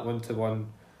having that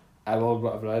one-to-one hour,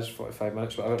 whatever it is, 45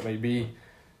 minutes, whatever it might be,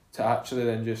 to actually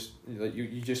then just like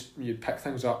you pick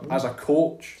things up as a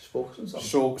coach, just focus on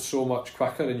something so much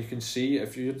quicker, and you can see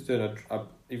if you're doing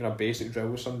even a basic drill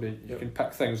with somebody, you can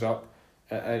pick things up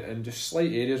and just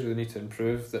slight areas where they need to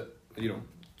improve that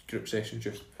group sessions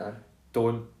just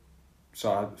don't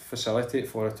sort of facilitate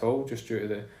for at all, just due to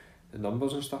the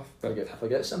numbers and stuff. But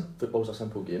football's a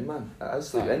simple game, man. It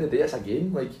is. Like, at the end of the day, it's a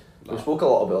game. Like, we spoke a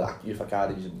lot about like youth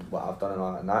academies and what I've done and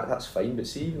all that, and that's fine. But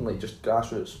see, even like just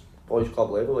grassroots boys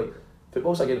club level, like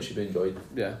football's a game that should be enjoyed.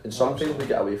 Yeah. And sometimes we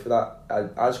get away from that. And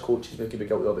as coaches, we can be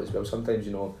guilty of it as well. Sometimes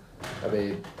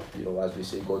maybe as we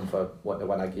say, going for wanting to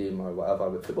win a game or whatever.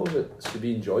 But football should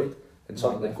be enjoyed. And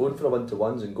something like going for the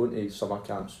 1-to-1s and going to summer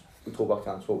camps, October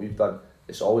camps, what we've done.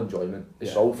 It's all enjoyment.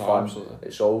 It's all fun. Absolutely.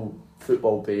 It's all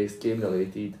football based, game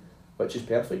related, which is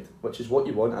perfect. Which is what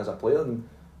you want as a player. And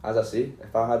as I say,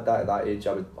 if I had that at that age,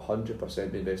 I would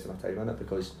 100% be investing my time in it,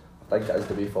 because I think it is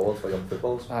the way forward for young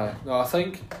footballers. No, I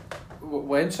think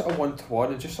when sort of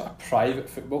 1-to-1 and just sort of private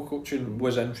football coaching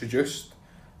was introduced,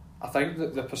 I think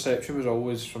that the perception was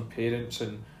always from parents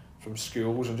and from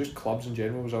schools and just clubs in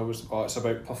general was always, it's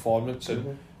about performance,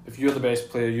 and if you're the best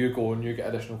player, you go and you get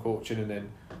additional coaching and then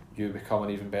you become an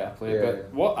even better player.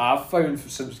 What I've found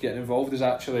since getting involved is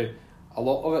actually a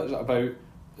lot of it is about,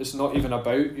 it's not even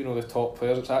about the top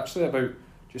players, it's actually about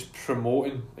just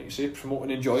promoting, like you say,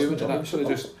 promoting enjoyment and actually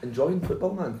just enjoying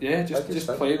football, man. Yeah, just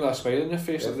playing with a smile on your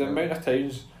face. Like the amount of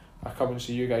times I come and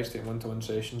see you guys taking 1-to-1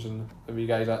 sessions and the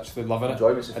guy guys actually loving it,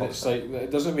 and it's like,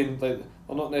 it doesn't mean like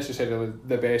I'm not necessarily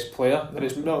the best player, and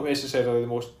it's not necessarily the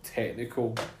most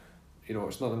technical,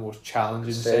 it's not the most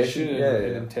challenging session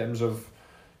in terms of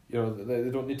they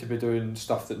don't need to be doing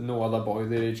stuff that no other boy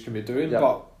their age can be doing,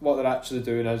 but what they're actually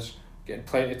doing is getting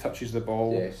plenty of touches of the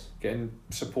ball, getting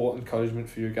support and encouragement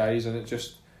for you guys, and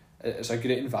it's a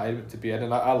great environment to be in,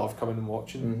 and I love coming and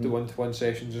watching the 1-to-1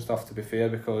 sessions and stuff, to be fair,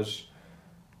 because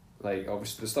like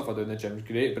obviously the stuff I do in the gym is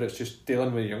great, but it's just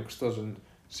dealing with youngsters and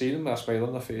seeing them with a smile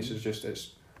on their face is just,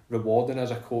 it's rewarding as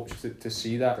a coach to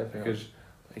see that. Definitely. Because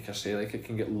like I say, like it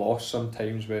can get lost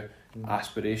sometimes with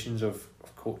aspirations of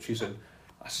coaches, and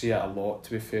I see it a lot,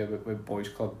 to be fair, with boys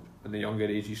club and the younger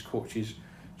ages coaches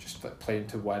just like playing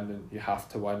to win, and you have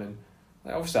to win, and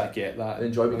like, obviously I get that. The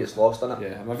enjoyment gets lost in it.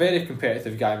 Yeah, I'm a very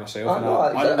competitive guy myself,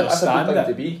 I understand it.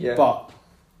 To be, but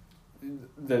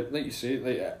like you say,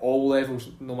 like at all levels,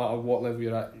 no matter what level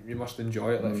you're at, you must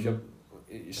enjoy it. Like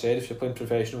if you're playing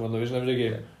professional and losing every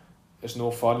game, it's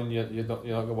no fun, and you're not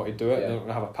gonna want to do it. You're not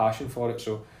gonna have a passion for it.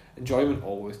 So enjoyment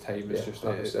all the time is just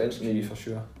it's key for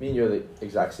sure. Me and you're the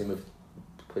exact same. We've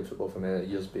played football for many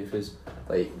years, both ways.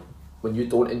 Like when you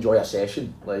don't enjoy a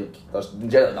session, like there's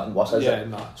generally nothing worse, is it?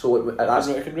 Nah. So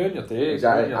it can ruin your day.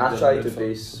 Exactly. I try to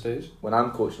base when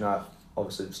I'm coaching. I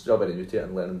obviously still very new to it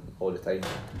and learning all the time.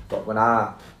 But when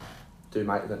I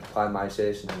plan my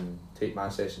sessions and take my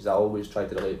sessions, I always try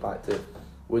to relate back to,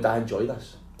 would I enjoy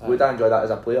this? Would I enjoy that as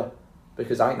a player?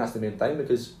 Because I think that's the main thing.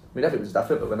 Because I mean, everyone's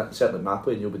different, but certainly my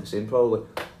play, and you'll be the same probably.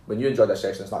 When you enjoy this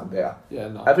session, it's nothing better.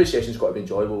 Every session's got to be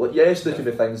enjoyable. Like, yes, there can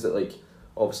be things that like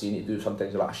obviously you need to do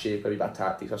sometimes a bit of shape, or a bit of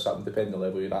tactics or something, depending on the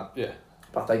level you're at. Yeah.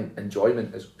 But I think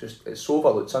enjoyment is just, it's so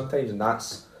overlooked sometimes, and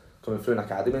that's coming through an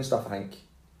academy and stuff. I think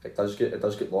it does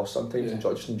get lost sometimes.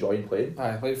 Just enjoying playing.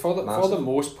 Like for the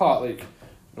most part, like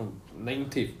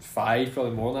 95,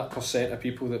 probably more than that % of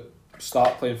people that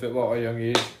start playing football at a young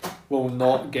age will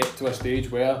not get to a stage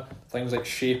where things like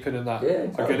shaping and that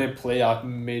are going to play a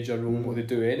major role in what they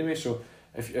do anyway. So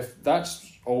if that's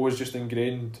always just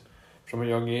ingrained from a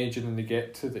young age, and then they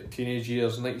get to the teenage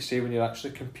years, and like you say, when you're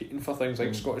actually competing for things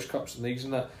like Scottish Cups and leagues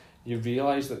and that, you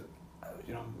realise that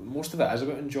most of it is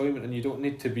about enjoyment, and you don't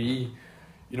need to be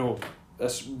you don't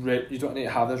need to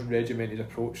have this regimented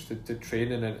approach to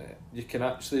training, and you can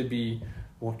actually be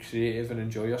more creative and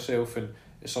enjoy yourself. And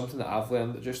it's something that I've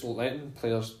learned, that just letting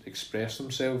players express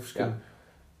themselves can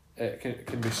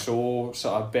be so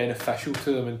sort of beneficial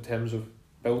to them in terms of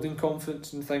building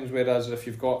confidence and things. Whereas if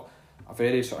you've got a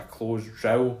very sort of closed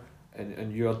drill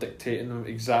and you're dictating them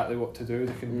exactly what to do,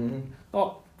 they can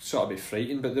not sort of be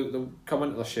frightened, but they'll come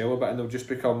into their shell a bit, and they'll just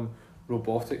become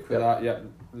robotic with that.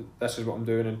 This is what I'm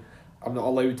doing, and I'm not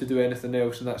allowed to do anything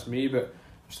else, and that's me. But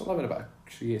I'm still having a bit of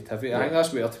creativity. I think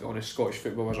that's where, to be honest, Scottish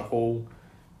football as a whole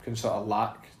can sort of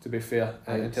lack, to be fair,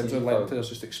 in terms of letting players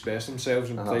just express themselves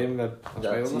and playing their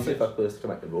smile. It's easy for players to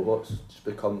come into robots, just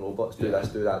become robots, do this,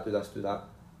 do that, do this, do that.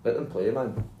 Let them play,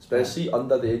 man. Especially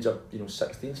under the age of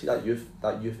 16, see that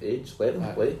youth age, let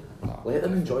them play. Let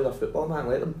them enjoy their football, man.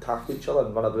 Let them tackle each other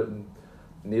and run about and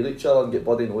nail each other and get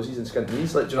bloody noses and skin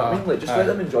knees. Like, do you know what I mean? Like, just let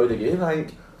them enjoy the game. I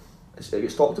think it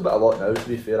gets talked about a lot now, to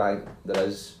be fair. I think there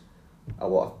is a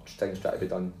lot of things trying to be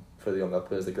done for the younger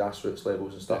players, the grassroots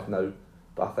levels and stuff now.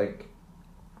 But I think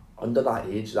under that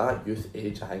age, that youth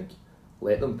age, I think,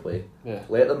 let them play.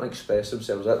 Let them express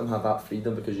themselves, let them have that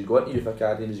freedom, because you go into youth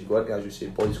academies, you go into, as you say,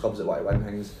 boys clubs that want to win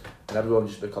things, and everyone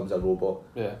just becomes a robot.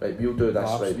 Right, we'll do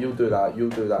this, right, we'll do that, you'll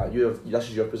do that, this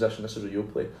is your position, this is where you'll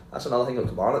play. That's another thing at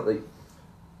Kilmarnock, like,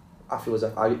 I feel as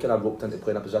if I get kind of roped into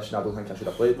playing a position I don't think I should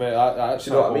have played. Right, that's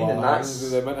you know what I mean? And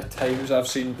that's the amount of times I've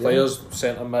seen players,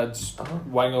 centre mids,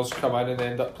 wingers come in and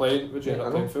end up playing. Would you end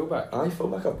up playing fullback? Aye,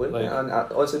 fullback I played. And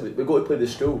honestly, we go to play the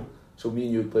school, so me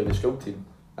and you would play the school team,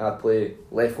 and I'd play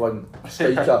left wing,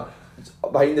 striker,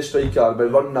 behind the striker, I'd be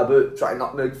running about, trying to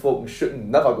nutmeg folk and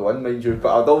shooting, never go in, mind you,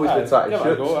 but I'd always been trying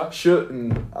to shoot,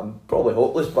 and I'm probably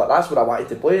hopeless, but that's what I wanted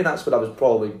to play, and that's what I was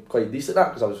probably quite decent at,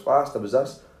 because I was fast, I was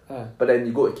this. But then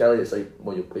you go to Kelly, it's like,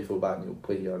 well, you'll play fullback and you'll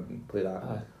play here and play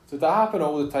that. Did that happen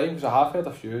all the time? Because I have heard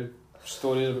a few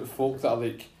stories about folk that are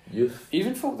like youth,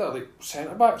 even folk that are like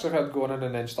centre backs I've heard going in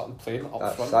and then starting playing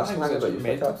up front. That's the thing about youth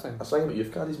academies. That's the thing about youth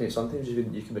academies, mate. Sometimes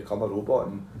you can become a robot,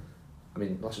 and I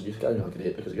mean, listen, youth academies are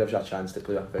great because it gives you a chance to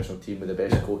play a professional team with the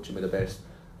best coaching, with the best.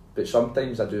 But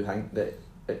sometimes I do think that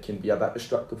it can be a bit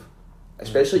restrictive.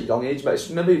 Especially at young age, but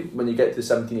it's maybe when you get to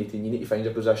 17, 18, you need to find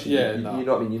your position. You know what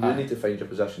I mean? You do need to find your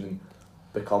position and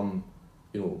become,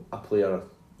 a player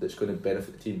that's going to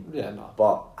benefit the team.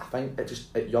 But I think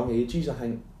at young ages, I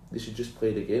think they should just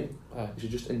play the game. They should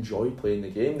just enjoy playing the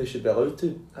game. They should be allowed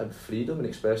to have freedom and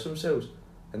express themselves.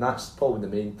 And that's probably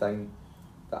the main thing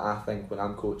that I think when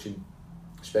I'm coaching,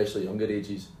 especially younger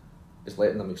ages, is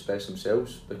letting them express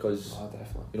themselves. Because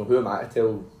who am I to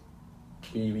tell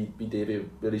wee Davey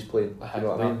where he's playing? You know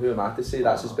what I mean? Who am I to say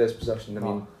that's his best position? I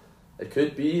mean, it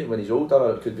could be when he's older,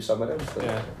 or it could be somewhere else.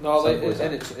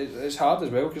 And it's hard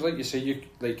as well, because like you say,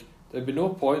 there'd be no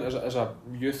point as a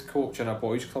youth coach in a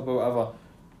boys club or whatever.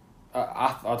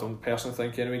 I don't personally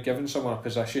think anyway, giving someone a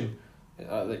position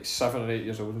at like 7 or 8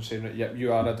 years old and saying that yep,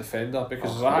 you are a defender,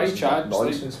 because there's a high chance,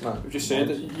 nonsense, man. We've just said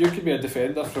that you could be a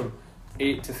defender from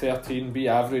 8 to 13, be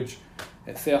average.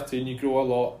 At 13 you grow a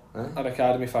lot, an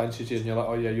academy fancies you and you're like,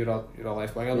 oh yeah, you're a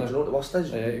left winger now. Do you know what the worst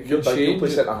is? You're big, you play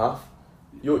centre half.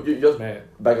 You're bigger than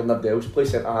everybody else, play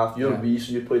centre half, you're wee,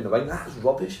 so you play in the wing. That's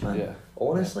rubbish, man.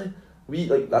 Honestly.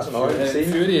 That's another thing. It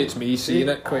infuriates me seeing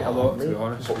it quite a lot, to be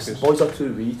honest. Boys are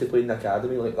too wee to play in the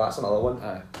academy, like that's another one.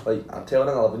 Like, I'm telling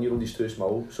an 11-year-old he's too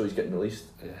small, so he's getting released.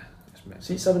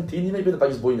 See, at 17 he might be the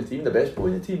biggest boy in the team, the best boy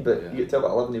in the team, but you get to tell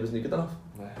at 11 he wasn't good enough.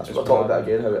 That's what we're talking about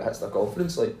again, how it hits their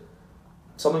confidence. Like,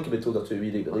 someone can be told they're too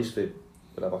wee, they get released for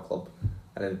whatever club,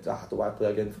 and then I don't want to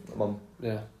play again for mum.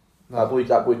 That boy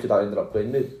could have ended up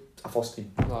playing me a first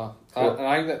team. And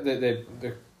I think that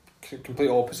the complete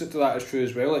opposite to that is true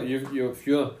as well. Like if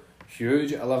you're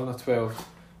huge at 11 or 12,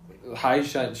 high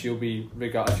chance you'll be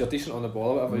regarded, if you're decent on the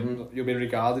ball or whatever, you'll be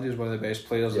regarded as one of the best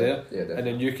players there. And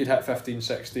then you could hit 15,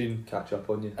 16, catch up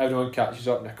on you. Everyone catches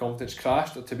up and their confidence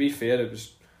crashed. To be fair, it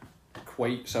was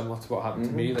quite similar to what happened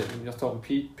to me. Like when you're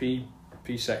talking P6,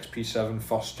 P7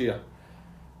 first year,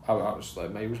 I was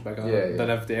like miles bigger than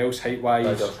everybody else, height wise.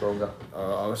 Bigger, stronger.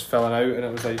 I was filling out, and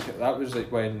it was like that was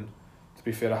like when, to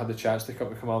be fair, I had the chance to come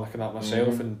to Kilmarnock and that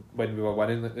myself, and when we were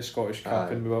winning like the Scottish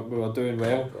Cup and we were doing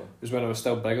well, it was when I was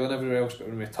still bigger than everyone else. But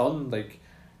when we turned like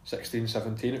 16,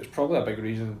 17, it was probably a big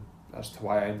reason as to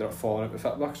why I ended up falling out with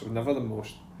football, because I was never the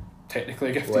most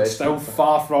technically gifted, still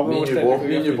far from me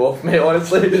and you both, mate,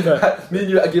 honestly. Me and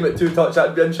you at a game at 2 touch,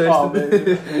 that'd be interesting. Oh, mate,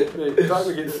 that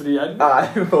would get 3 in.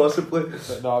 Aye, possibly.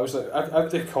 But no, it was like,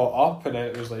 I've caught up, and then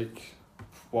it was like,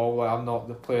 well, I'm not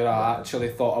the player I actually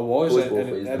thought I was,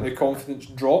 and the confidence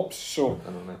drops, so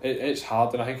it's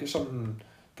hard, and I think it's something,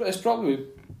 but it's probably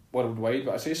worldwide,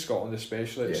 but I say Scotland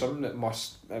especially, it's something that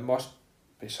must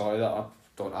be sorry that I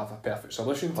don't have a perfect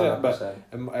solution to 100%. It,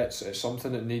 but it's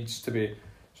something that needs to be.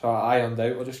 So I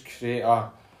undoubtedly just create a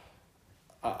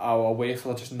way for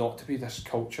there just not to be this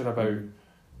culture about,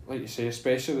 like you say,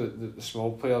 especially the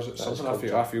small players. It's something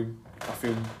I feel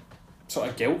sort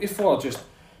of guilty for, just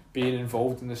being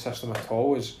involved in the system at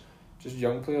all. Is just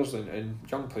young players and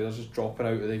young players just dropping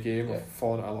out of the game or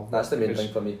falling out of love. That's the main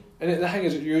thing for me. And the thing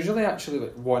is, it usually actually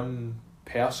like one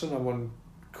person or one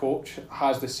coach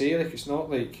has the say. Like, it's not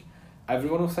like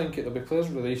everyone will think it. There'll be players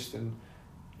released and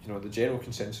you know, the general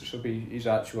consensus will be he's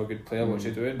actually a good player. What's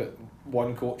he doing? But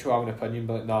one coach will have an opinion,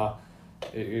 but like, nah,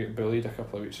 he bullied a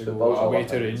couple of weeks ago away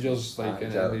to Rangers, like,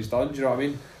 and he's done. Do you know what I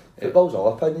mean? Football's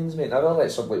all opinions, mate. Never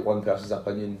let one person's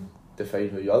opinion define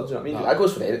who you are. Do you know what I mean? That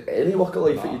goes for any walk of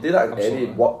life. You do that in any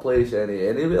workplace,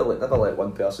 anywhere. Like, never let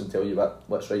one person tell you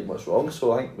what's right and what's wrong.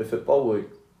 So I think with football,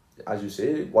 as you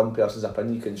say, one person's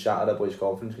opinion can shatter a boy's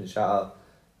confidence, can shatter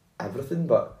everything.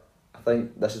 But I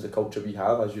think this is the culture we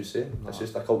have, as you say. It's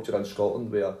just a culture in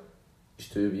Scotland where he's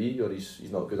too wee, or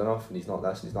he's not good enough, and he's not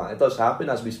this and he's not. It does happen,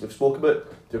 as we've spoke about.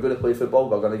 If you're going to play football,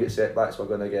 we're going to get setbacks, we're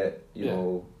going to get, you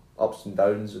know, ups and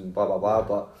downs and blah blah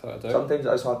blah. But sometimes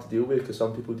it is hard to deal with, because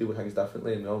some people deal with things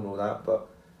differently, and we all know that. But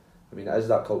I mean, it is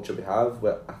that culture we have,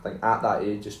 where I think at that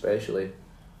age especially,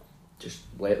 just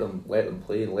let them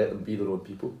play and let them be their own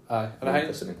people. Aye, and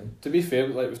I think, to be fair,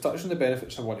 like, we've touched on the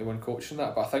benefits of one-to-one coaching,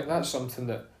 that, but I think that's something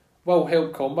that will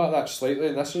help combat that slightly.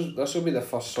 And this will be the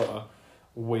first sort of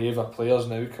wave of players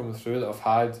now coming through that have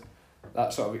had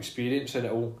that sort of experience, and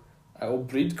it'll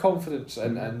breed confidence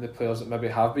in the players that maybe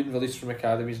have been released from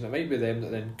academies, and it might be them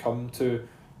that then come to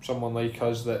someone like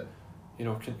us that, you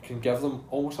know, can give them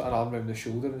almost like an arm around the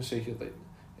shoulder and say, like,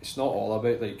 it's not all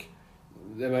about like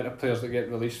the amount of players that get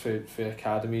released for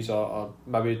academies or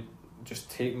maybe just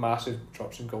take massive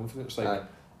drops in confidence. Like,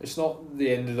 it's not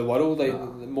the end of the world. Like,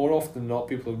 more often than not,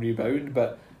 people rebound,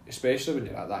 but especially when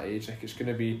you're at that age, like, it's going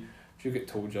to be, if you get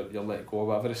told you're let go or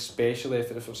whatever, especially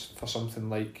if it's for something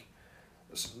like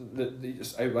it's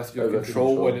out with your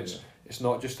control, and it's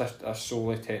not just a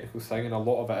solely technical thing, and a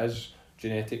lot of it is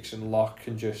genetics and luck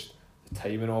and just the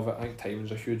timing of it. I think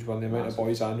timing's a huge one. The amount of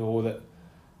boys I know that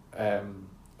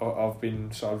have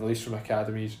been sort of released from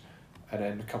academies, and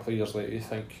then a couple of years later you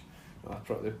think,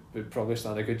 they would probably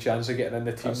stand a good chance of getting in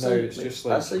the team now. It's just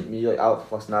like, that's like me. Like,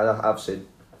 I've said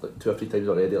like 2 or 3 times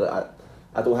already. Like,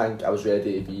 I don't think I was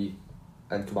ready to be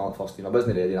in Kilmarnock first team. I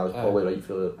wasn't ready, and I was probably right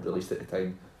for the release at the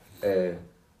time.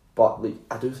 But like,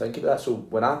 I do think of that. So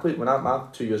when I my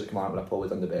 2 years at Kilmarnock, when I probably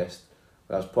done the best,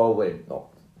 when I was probably not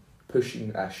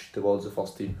pushing-ish towards the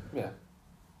first team. Yeah.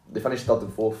 They finished 3rd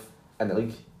and 4th in the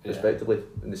league, respectively,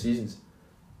 in the seasons.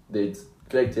 They'd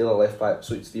Greg Taylor left back,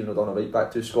 Stephen O'Donnell right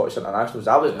back, 2 Scottish internationals.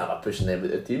 I was never pushing them out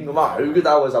the team. No matter how good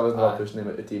I was never pushing them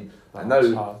out the team. And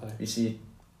now you see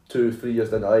 2-3 years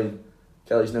down the line,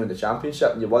 Kelly's now in the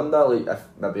Championship, and you wonder, like, if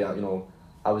maybe, you know,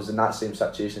 I was in that same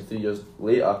situation 3 years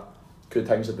later, could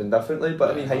things have been differently?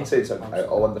 But I mean, hindsight's a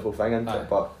wonderful thing, isn't it?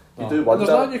 But you do wonder.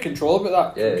 There's nothing you control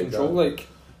about that. Control, like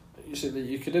you said, that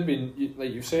you could have been,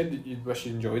 like you've said, you'd wish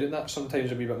you enjoyed it. That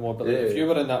sometimes a wee bit more. But like, if you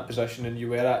were in that position and you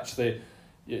were actually,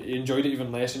 you enjoyed it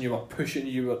even less, and you were pushing,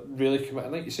 you were really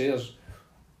committing. Like you say, there's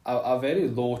a very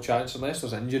low chance, unless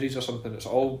there's injuries or something. It's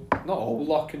all not all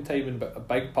luck and timing, but a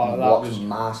big part of that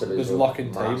was luck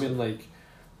and timing. Like,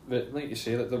 but like you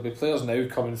say, that there'll be players now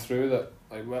coming through that,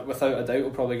 like, without a doubt,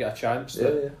 will probably get a chance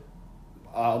that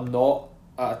are not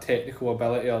at a technical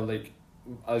ability or like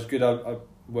as good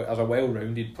as a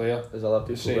well-rounded player as other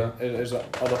people as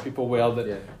other people were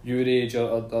that your age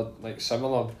or like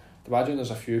similar. Imagine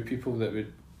there's a few people that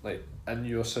would, like, in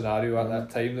your scenario at that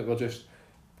time, that were just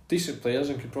decent players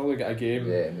and could probably get a game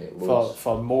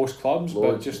for most clubs,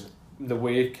 but just the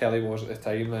way Kelly was at the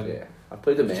time. Then I've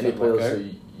played with many players who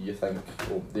you think,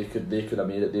 oh, they could have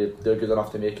made it. They're good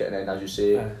enough to make it, and then, as you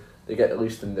say, they get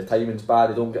released and the timing's bad.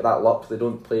 They don't get that luck. They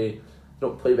don't play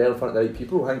well in front of the right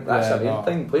people. I think that's the main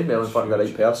thing. Playing well in front of the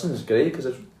right person is great, because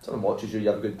if someone watches you, you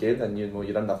have a good game, then you know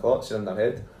you're in their thoughts, you're in their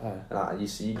head, and you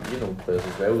see, you know, players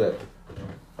as well that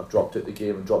have dropped out the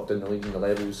game and dropped down the league and the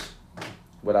levels.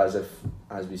 Whereas if,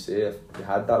 as we say, if they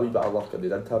had that wee bit of luck, or they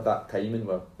didn't have that timing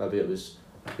where maybe it was,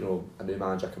 you know, a new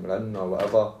manager coming in or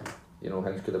whatever, you know,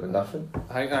 things could have been different.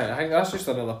 I think that's just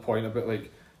another point about,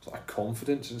 like, sort of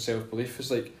confidence and self-belief. Is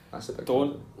like,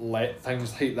 don't let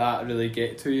things like that really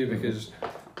get to you, because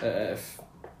if,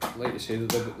 like you say,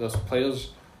 there's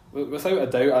players, without a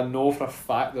doubt, I know for a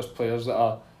fact there's players that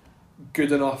are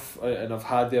good enough and have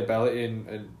had the ability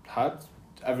and had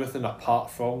everything apart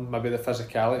from maybe the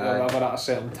physicality or whatever at a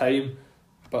certain time,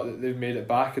 but they've made it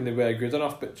back and they were good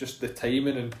enough, but just the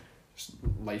timing and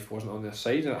life wasn't on their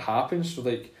side, and it happens. So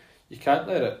like, you can't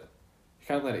let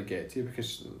it get to you,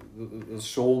 because there's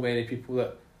so many people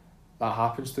that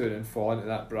happens to and fall into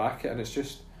that bracket, and it's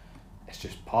just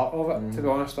part of it, to be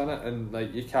honest, innit? And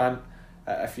like, you can't,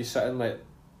 if you sit and like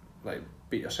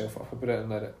beat yourself up about it and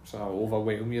let it sort of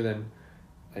overwhelm you, then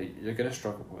like, you're gonna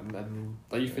struggle in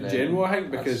life in general, I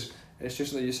think, because it's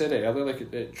just like you said it earlier, like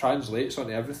it translates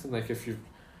onto everything. Like, if you've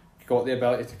got the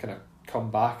ability to kind of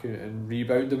come back and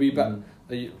rebound a wee bit,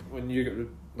 like when you get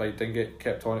didn't get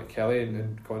kept on at Kelly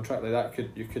and contract like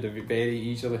that, you could have very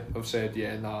easily have said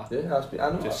nah. Yeah, it has to be. I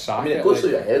know. Just sack it goes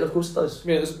through your head, of course it does.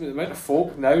 There's the amount of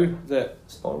folk now that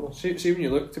it's normal. See when you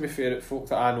look, to be fair, at folk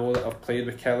that I know that have played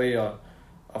with Kelly or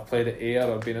I've played at Ayr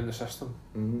or been in the system.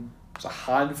 Mm-hmm. It's a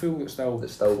handful that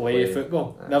still play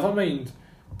football. Yeah. Never mind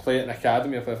play at an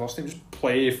academy or play first team, just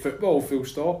play football full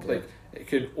stop. Yeah. It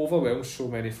could overwhelm so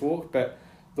many folk, but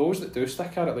those that do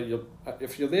stick at it,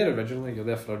 if you're there originally, you're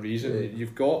there for a reason. Yeah.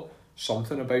 You've got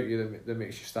something about you that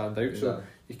makes you stand out. So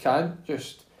you can't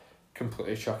just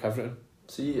completely chuck everything.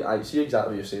 I see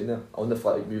exactly what you're saying there. On the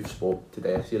flight, we've spoke to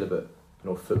death here about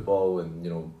football and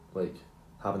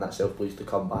having that self-belief to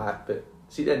come back, but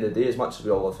see, at the end of the day, as much as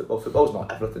we all love football's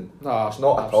not everything. No, it's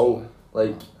not absolutely. At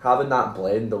all. Having that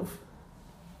blend of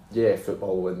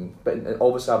football but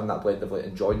obviously having that blend of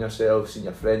enjoying yourself, seeing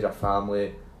your friends, your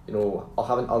family, or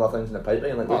having other things in the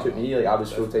pipeline. Look at me, I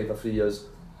was full time for 3 years.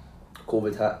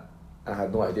 COVID hit, and I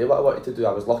had no idea what I wanted to do.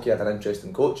 I was lucky I had an interest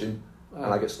in coaching, and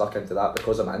I got stuck into that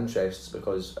because of my interests.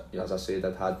 Because as I said,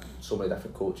 I'd had so many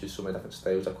different coaches, so many different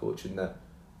styles of coaching that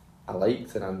I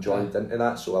liked and I enjoyed into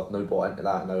that. So I've now bought into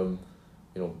that, and now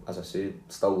I'm, as I say,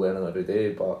 still learning every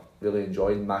day, but really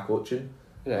enjoying my coaching.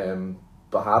 Yeah.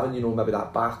 But having, maybe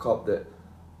that backup that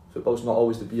football's not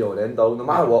always the be all and end all, no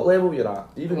matter what level you're at.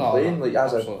 Even playing,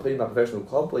 as I play in a professional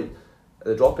club, at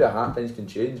the drop of a hat, things can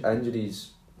change.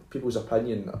 Injuries, people's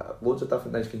opinion, loads of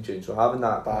different things can change. So having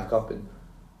that backup and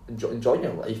enjoying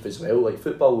your life as well.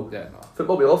 Football,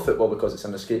 we love football because it's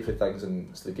an escape for things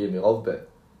and it's the game we love, but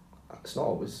it's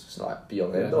not a be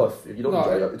all and end all. If you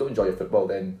don't enjoy your football,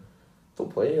 then don't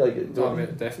play.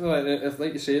 Definitely.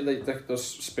 If you say, there's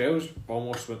spells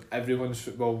almost with everyone's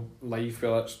football life,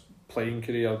 whether it's playing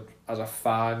career, as a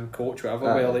fan, coach,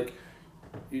 whatever, where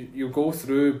you go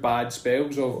through bad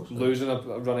spells of losing a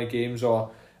run of games, or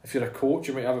if you're a coach,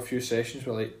 you might have a few sessions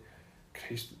where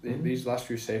Christ, these last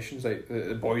few sessions,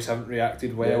 the boys haven't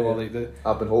reacted well, or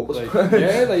I've been hopeless. And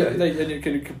it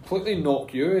can completely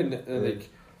knock you, and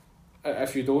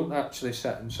if you don't actually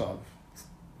sit and sort of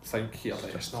think here,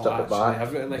 it's not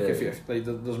actually everything. If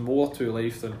there's more to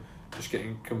life than just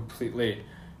getting completely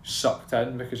sucked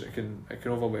in, because it can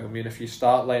overwhelm you. And if you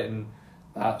start letting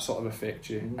that sort of affect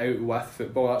you out with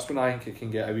football, that's when I think it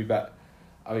can get a wee bit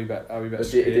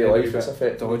day-to-day life is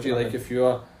affected. Dodgy. If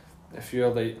you're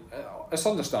it's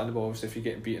understandable obviously if you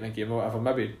get beaten a game or whatever,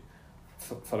 maybe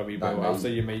for a wee bit after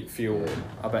you might feel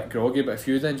a bit groggy, but if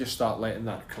you then just start letting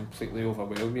that completely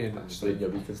overwhelm you and it's your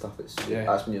week and stuff, that's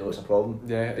when you know it's a problem.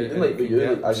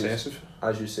 Obsessive.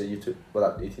 As you say, you took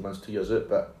that 18 months, 2 years out,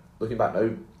 but looking back now,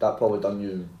 that probably done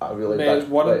you a really bad.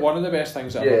 One of the best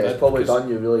things I ever did. It's probably done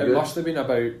you really good. It must have been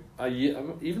about a year,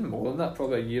 even more than that,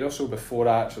 probably a year or so before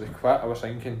I actually quit. I was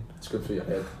thinking, it's good for your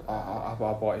head. I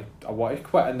want to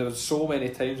quit, and there was so many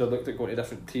times I looked at going to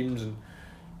different teams, and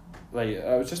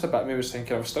I was just a bit. Maybe I was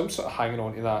thinking I was still sort of hanging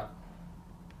on to that.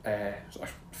 Sort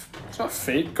of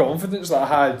fake confidence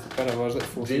that I had when I was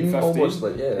 14, 15. Almost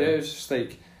it was just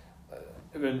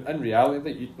in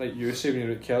reality, like you say when you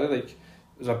were at Kelly,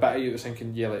 there's a bit of you that was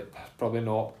thinking, probably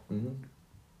not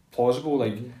plausible.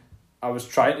 I was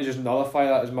trying to just nullify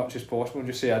that as much as possible and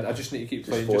just say I just need to keep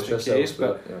playing just in case,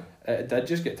 but it did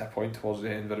just get to a point towards the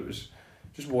end where it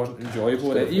just wasn't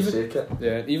enjoyable. And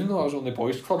even though I was on the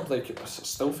boys club, I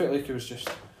still felt like it was just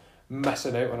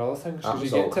missing out on other things, because you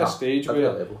get to a stage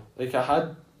where I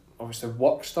had obviously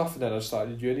work stuff, and then I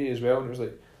started uni as well, and it was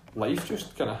life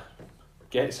just kind of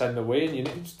gets in the way, and you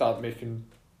need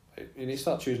to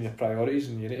start choosing your priorities,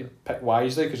 and you need to pick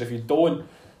wisely, because if you don't,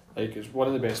 it's one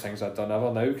of the best things I've done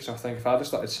ever now, because I think if I'd have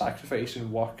started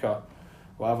sacrificing work or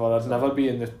whatever, I'd never be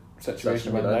in the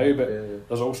situation I'm in now, but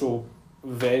there's also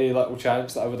very little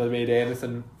chance that I would have made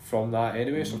anything from that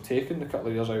anyway, so taking the couple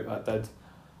of years out that I did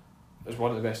is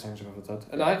one of the best things I've ever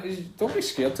did. And don't be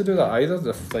scared to do that either,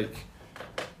 if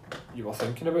you were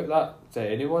thinking about that to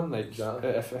anyone,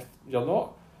 if you're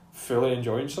not fully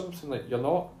enjoying something, you're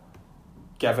not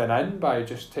giving in by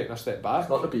just taking a step back. It's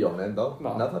not the be on end though.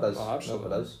 No, never is. No, absolutely.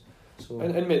 Never is. So.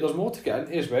 And mate, there's more to get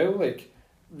into as well.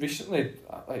 Recently,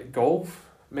 golf,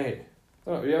 mate.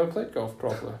 Have you ever played golf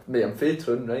properly? Mate, I'm fair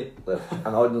true, right?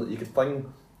 And you could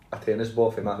fling a tennis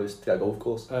ball from my house to a golf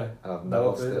course, and I've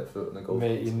never stepped foot on a golf course.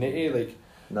 Mate, you need to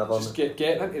never. Just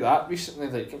getting into that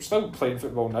recently. I'm still playing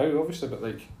football now, obviously, but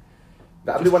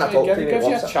But everyone I talk to gives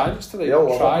you a chance to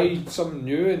try something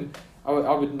new, and I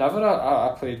would never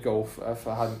have played golf if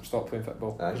I hadn't stopped playing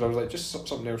football, because I was just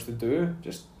something else to do.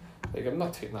 Just I'm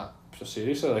not taking that so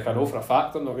seriously. I know for a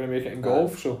fact I'm not going to make it in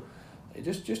golf, so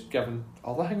like, just giving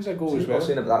other things a go as well. You're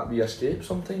saying about that wee escape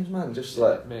sometimes, man. Just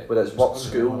like mate, whether it's work,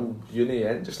 school, uni,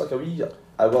 and just like a wee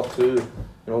hour or two, you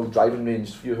know, driving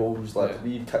range, few holes, like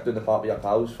wee kick down the park with your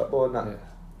pals, football and that. Yeah.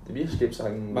 The wee escape's a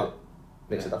thing that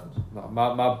makes a difference. No,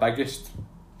 my biggest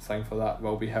thing for that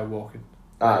will be hill walking.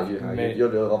 You're really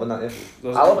loving that, yeah.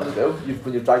 I love it as well.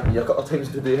 When you've dragged me a couple of times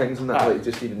to do things and that, like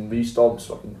just even wee stomps,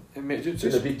 fucking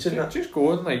the beach and that. Just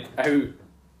going like out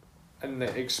and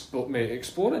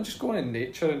exploring, just going in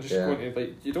nature and just going to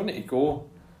like, you don't need to go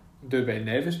and do Ben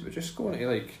Nevis, but just going to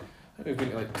like, I think we've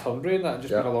been to like Turnberry and that, and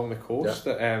just going along the coast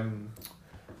at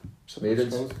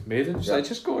Maidens, like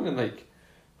just going and like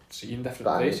seeing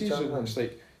different places and it's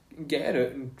like get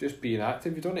out and just being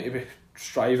active. You don't need to be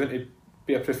striving to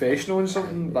be a professional in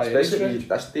something. Especially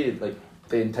this day, like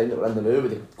the time that we're in the now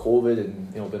with the COVID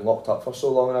and being locked up for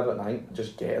so long and everything, I think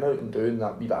just getting out and doing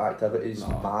that wee bit of activity is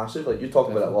massive. Like you talk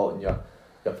about it a lot in your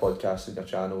podcast and your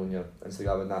channel and your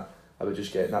Instagram and that. I would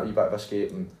just getting that wee bit of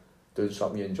escape and doing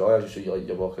something you enjoy. As you say, you like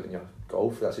your walking and your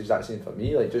golf. That's the exact same for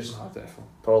me. Like just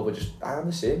probably just I'm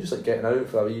the same. Just like getting out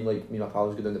for a wee, like me and my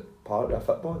pals go down the park with a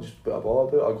football and just put a ball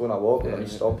about or go on a walk and a wee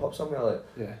stomp up somewhere.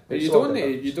 Like but you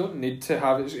don't need to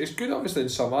have it. It's good obviously in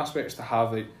some aspects to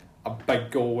have like a big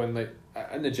goal and like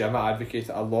in the gym I advocate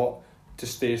it a lot to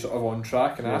stay sort of on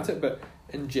track and at it, but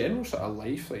in general sort of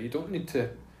life, like you don't need to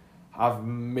have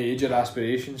major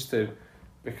aspirations to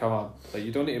become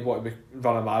you don't need to want to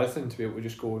run a marathon to be able to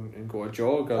just go and go a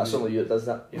jog. That's only you that does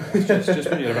that. It's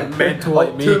just when you're a bit mental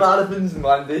like me. 2 marathons in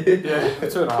one day. Yeah,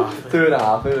 2.5.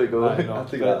 2.5, there we go.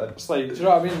 It's like, do you know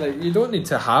what I mean? Like you don't need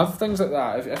to have things like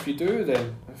that. If you do,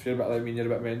 then if you're a bit like me and you're a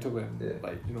bit mental, then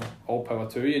like all power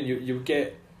to you, and you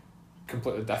get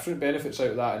completely different benefits out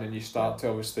of that, and then you start to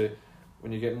obviously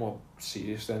when you get more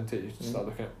serious into it, you start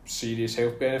looking at serious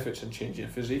health benefits and changing your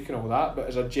physique and all that. But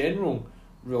as a general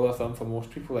rule of thumb for most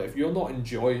people, like if you're not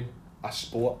enjoying a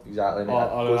sport or an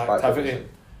activity,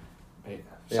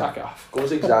 sack it off.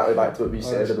 Goes exactly back to what we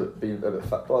said about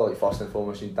football. Like first and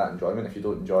foremost, you need that enjoyment. If you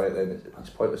don't enjoy it, then it's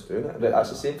pointless doing it. But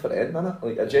that's the same for anything, innit?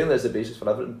 Like generally, is the basis for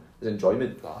everything is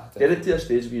enjoyment. Get it to a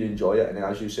stage where you enjoy it, and then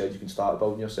as you said, you can start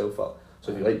building yourself up.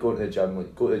 So if you like going to the gym,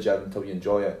 like go to the gym until you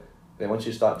enjoy it. Then once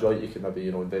you start enjoying it, you can maybe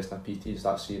invest in a PT and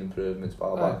start seeing improvements,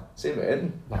 blah blah. Same with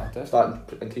anything.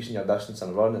 Start increasing your distance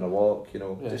and a run and a walk.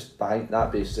 Just behind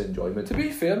that basis of enjoyment. To be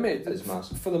fair, mate, it's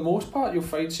massive. For the most part, you'll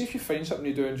find. See if you find something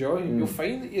you do enjoy, you'll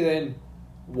find that you then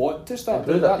want to start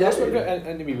doing that. That's what got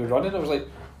into me with running. I was like,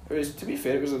 to be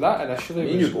fair, it was like that initially.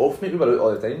 Me and you both, mate, we were out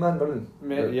all the time, man, running.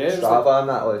 Strava and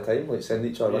that all the time, like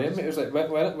sending each other. Yeah, mate, it was like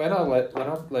when I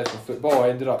left football, I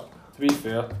ended up. To be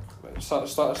fair,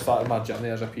 started my journey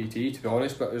as a PT, to be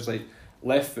honest, but it was like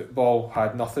left football,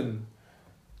 had nothing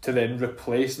to then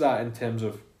replace that in terms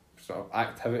of sort of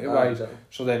activity wise. Exactly.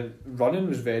 So then running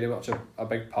was very much a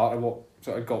big part of what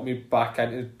sort of got me back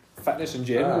into fitness in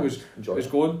general. Was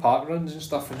going park runs and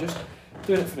stuff and just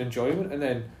doing it for enjoyment. And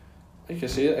then, like I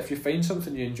say, if you find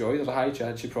something you enjoy, there's a high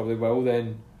chance you probably will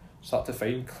then start to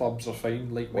find clubs or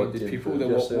find like-minded people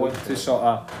that want to sort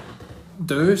of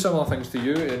do similar things to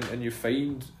you, and you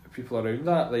find people around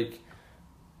that. Like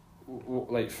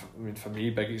I mean, for me,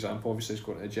 big example obviously is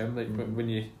going to the gym. Like when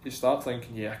you start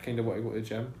thinking, I kind of want to go to the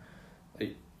gym,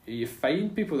 like you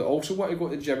find people that also want to go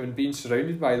to the gym, and being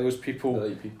surrounded by those people,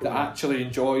 that actually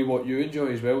enjoy what you enjoy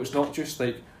as well. It's not just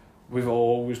like we've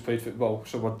always played football,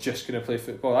 so we're just going to play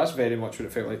football. That's very much what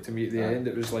it felt like to me at the end.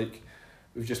 It was like,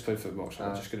 we've just played football, so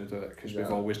we're just going to do it because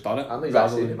we've always done it,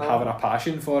 rather than having a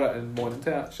passion for it and wanting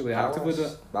to actually actively do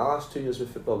it. My last 2 years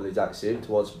with football were the exact same.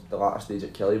 Towards the latter stage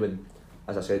at Kelly, when,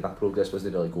 as I said, my progress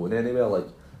wasn't really going anywhere. Like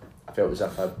I felt as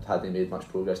if I hadn't made much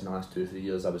progress in the last 2-3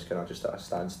 years. I was kind of just at a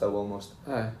standstill almost.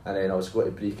 And then I was going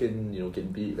to Brecon,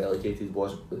 getting beat, relegated,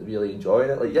 wasn't really enjoying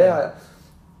it. Like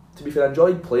to be fair, I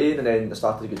enjoyed playing, and then I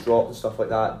started to get dropped and stuff like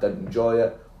that. Didn't enjoy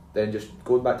it. Then just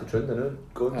going back to Troon,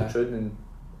 to Troon and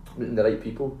meeting the right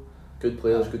people, good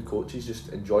players, good coaches, just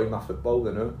enjoying my football,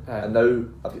 and now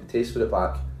I've got the taste for it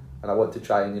back, and I want to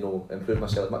try and improve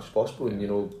myself as much as possible,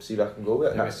 and see where I can go with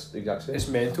it. And that's the exact same. It's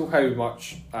mental how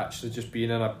much actually just being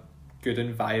in a good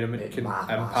environment can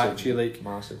impact you. Like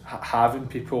having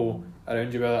people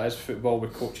around you, whether it is football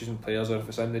with coaches and players, or if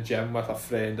it's in the gym with a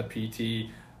friend, a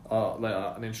PT, or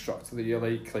like an instructor that you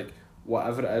like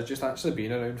whatever it is, just actually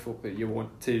being around folk that you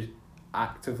want to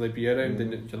actively be around,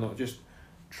 and you're not just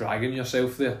dragging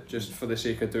yourself there just for the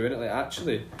sake of doing it. Like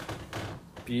actually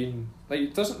being like,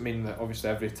 it doesn't mean that obviously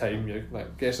every time you're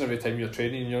like guessing every time you're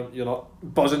training you're not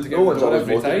buzzing to get going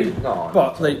every time.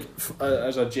 But like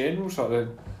as a general sort of,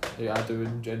 like, I do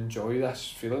enjoy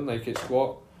this feeling. Like it's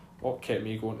what kept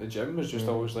me going to the gym was just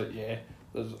always like,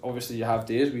 there's obviously you have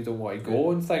days where you don't want to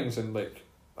go and things, and like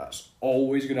that's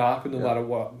always going to happen no matter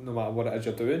what it is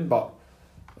you're doing. But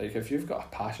like if you've got a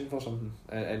passion for something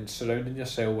and surrounding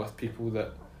yourself with people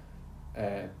that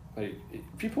like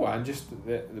people and just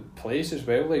the place as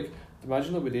well, like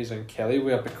imagine the days in Kelly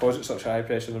where because it's such a high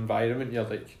pressure environment you're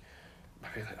like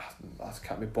maybe like I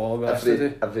can't be bothered with this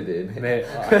today. Every day, mate.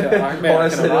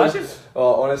 Honestly,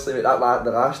 honestly, mate,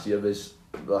 the last year was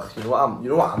like, you know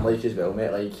what I'm like as well,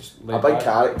 mate. Like a big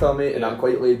character, mate, and I'm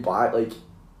quite laid back. Like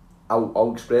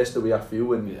I'll express the way I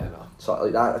feel and sort of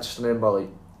like that. I just remember like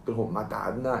going home to my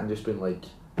dad and that and just being like,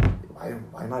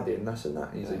 why am I doing this and that?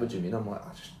 And he's like, what do you mean? I'm like,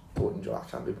 I just don't enjoy it. I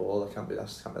can't be bothered. I can't be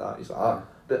this. Can't be that. He's like,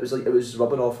 but it was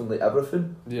rubbing off on like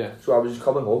everything. Yeah. So I was just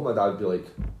coming home. My dad would be like,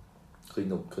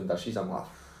 clean dishes. I'm like,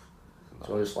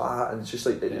 so I was like that, and it's just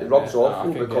like it rubs off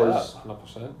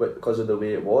because of the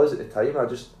way it was at the time.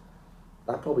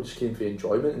 That probably just came from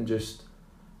enjoyment and just,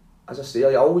 as I say,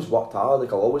 I always worked hard.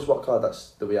 Like I'll always work hard.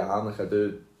 That's the way I am. Like I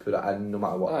do put it in no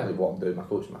matter what. Like what I'm doing, my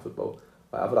coach, my football,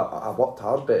 whatever. I worked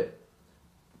hard, but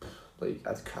like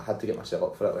I had to get myself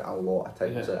up for it like a lot of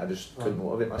times. I just couldn't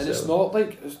motivate myself. And it's not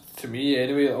like, to me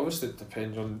anyway. Obviously, it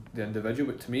depends on the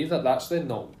individual, but to me that's then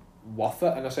not worth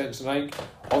it in a sense. And I think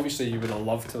obviously you would have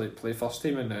loved to like play first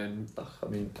team and then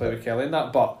play with Kelly and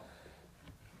that, but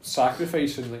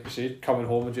sacrificing, like you said, coming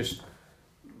home and just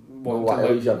not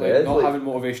having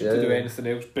motivation to do anything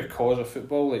else because of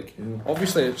football, like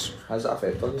obviously it's has that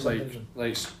effect on you?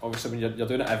 Like obviously when you're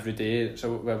doing it every day, it's a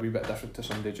wee bit different to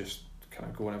somebody just kind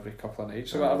of going every couple of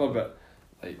nights or whatever, but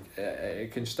like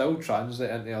it can still translate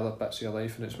into other bits of your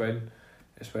life, and it's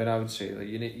when I would say like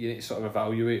you need to sort of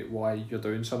evaluate why you're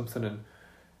doing something, and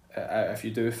if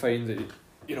you do find that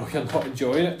you're not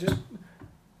enjoying it, just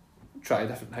try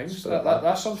different things.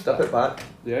 That's something. Step it back.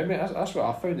 Yeah, mate. That's what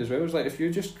I found as well. It's like if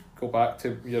you just go back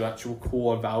to your actual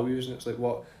core values, and it's like,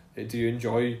 what do you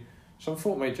enjoy? Some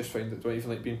folk might just find that they don't even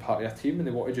like being part of a team, and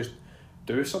they want to just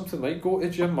do something like go to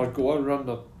the gym or go a run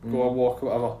or go a walk or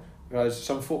whatever. Whereas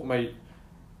some folk might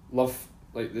love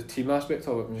like the team aspect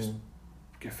of it, and just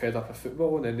get fed up of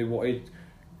football, and then they want to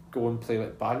go and play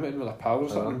like badminton with their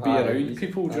pals or something, and be around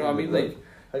people. Do you know what I mean? Like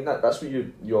I think that's what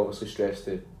you obviously stress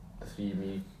to the three,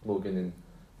 me, Logan and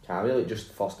Cammy, like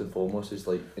just first and foremost is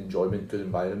like enjoyment, good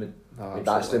environment. Like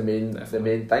that's the main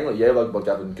thing. Like we're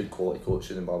giving good quality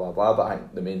coaching and blah blah blah, but I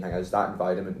think the main thing is that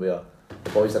environment where the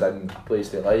boys are in a place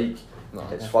they like,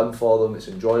 it's fun for them, it's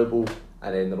enjoyable,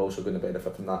 and then they're also going to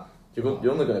benefit from that. You're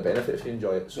only going to benefit if you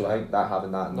enjoy it. So I think that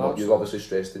having that, and what you've obviously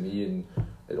stressed to me, and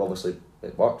it works.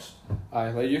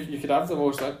 Like you could have the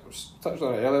most, I touched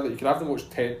on it earlier, that you could have the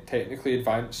most technically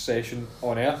advanced session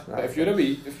on earth, but if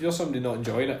you're somebody not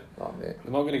enjoying it,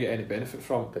 you're not going to get any benefit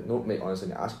from it. But no, mate,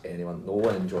 honestly, ask anyone, no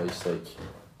one enjoys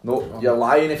you're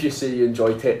lying if you say you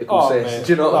enjoy technical sessions.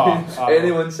 Do you know what I mean?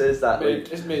 Anyone says that, mate,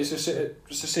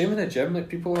 it's the same in the gym. Like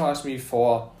people ask me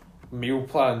for meal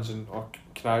plans and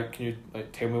can you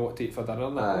like tell me what to eat for dinner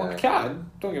and that. Well, I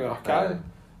can. Don't get me wrong, I can.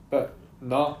 But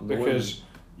no, because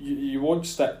you won't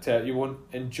stick to it. You won't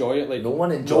enjoy it. Like no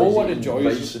one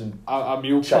enjoys a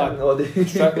meal plan.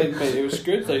 Strictly, mate, it was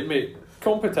good. Like mate,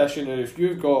 competition, and if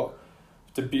you've got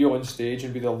to be on stage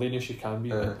and be the leanest you can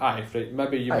be, right,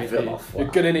 maybe you're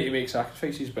going to need to make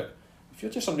sacrifices. But if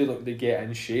you're just somebody like to get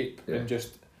in shape and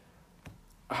just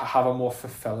have a more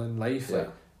fulfilling life, like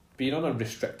being on a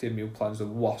restricted meal plan is the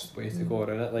worst way to go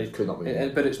around it.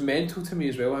 Like, but it's mental to me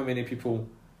as well how many people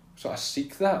sort of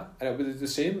seek that, and it would be the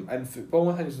same in football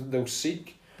and things. They'll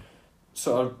seek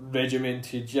sort of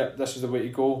regimented, this is the way to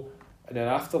go, and then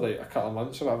after like a couple of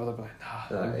months or whatever, they'll be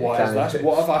like, what is this?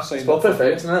 What have I signed up for? It's not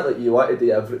perfection, isn't it? Like you want to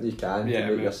do everything you can to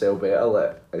make yourself better.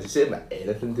 Like it's the same with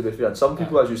anything, to be fair. And some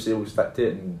people, as you say, will stick to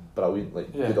it and brilliant,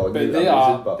 like good on you. But they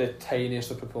are the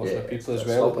tiniest of proportion of people as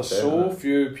well. There's so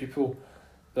few people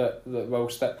that will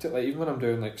stick to it. Like even when I'm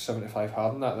doing like 75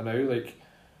 hard and that now, like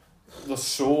there's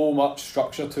so much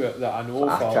structure to it that I know.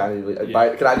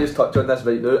 Can I just touch on this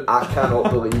right now? I cannot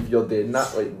believe you're doing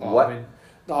that. Like what? I mean,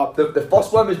 the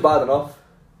first one was bad enough.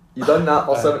 You've done that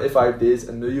for 75 days,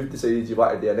 and now you've decided you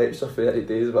want to do an extra 30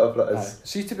 days, whatever it is.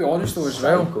 See, to be honest though, as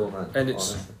well, man, and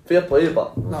it's fair play,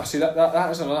 but no. See that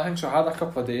is another thing. So I had a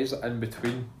couple of days in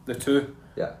between the two.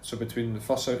 Yeah. So between the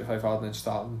first 75 hard and then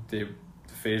starting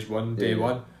phase 1, day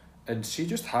 1, and see,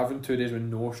 just having 2 days with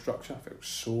no structure felt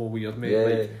so weird, mate. Yeah.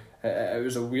 Like it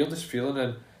was the weirdest feeling,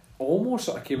 and almost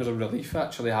sort of came as a relief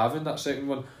actually having that second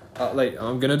one. Like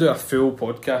I'm gonna do a full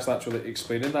podcast actually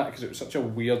explaining that, because it was such a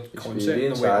weird concept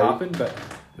in the way it happened, but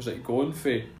it was like going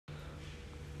for.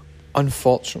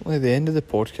 Unfortunately, the end of the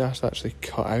podcast actually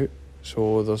cut out,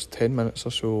 so there's 10 minutes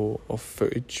or so of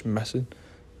footage missing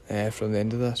from the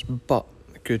end of this. But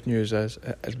good news is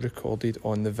it is recorded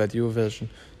on the video version.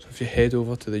 So if you head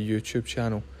over to the YouTube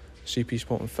channel, CP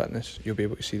Sport and Fitness, you'll be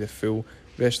able to see the full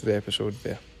rest of the episode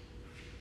there.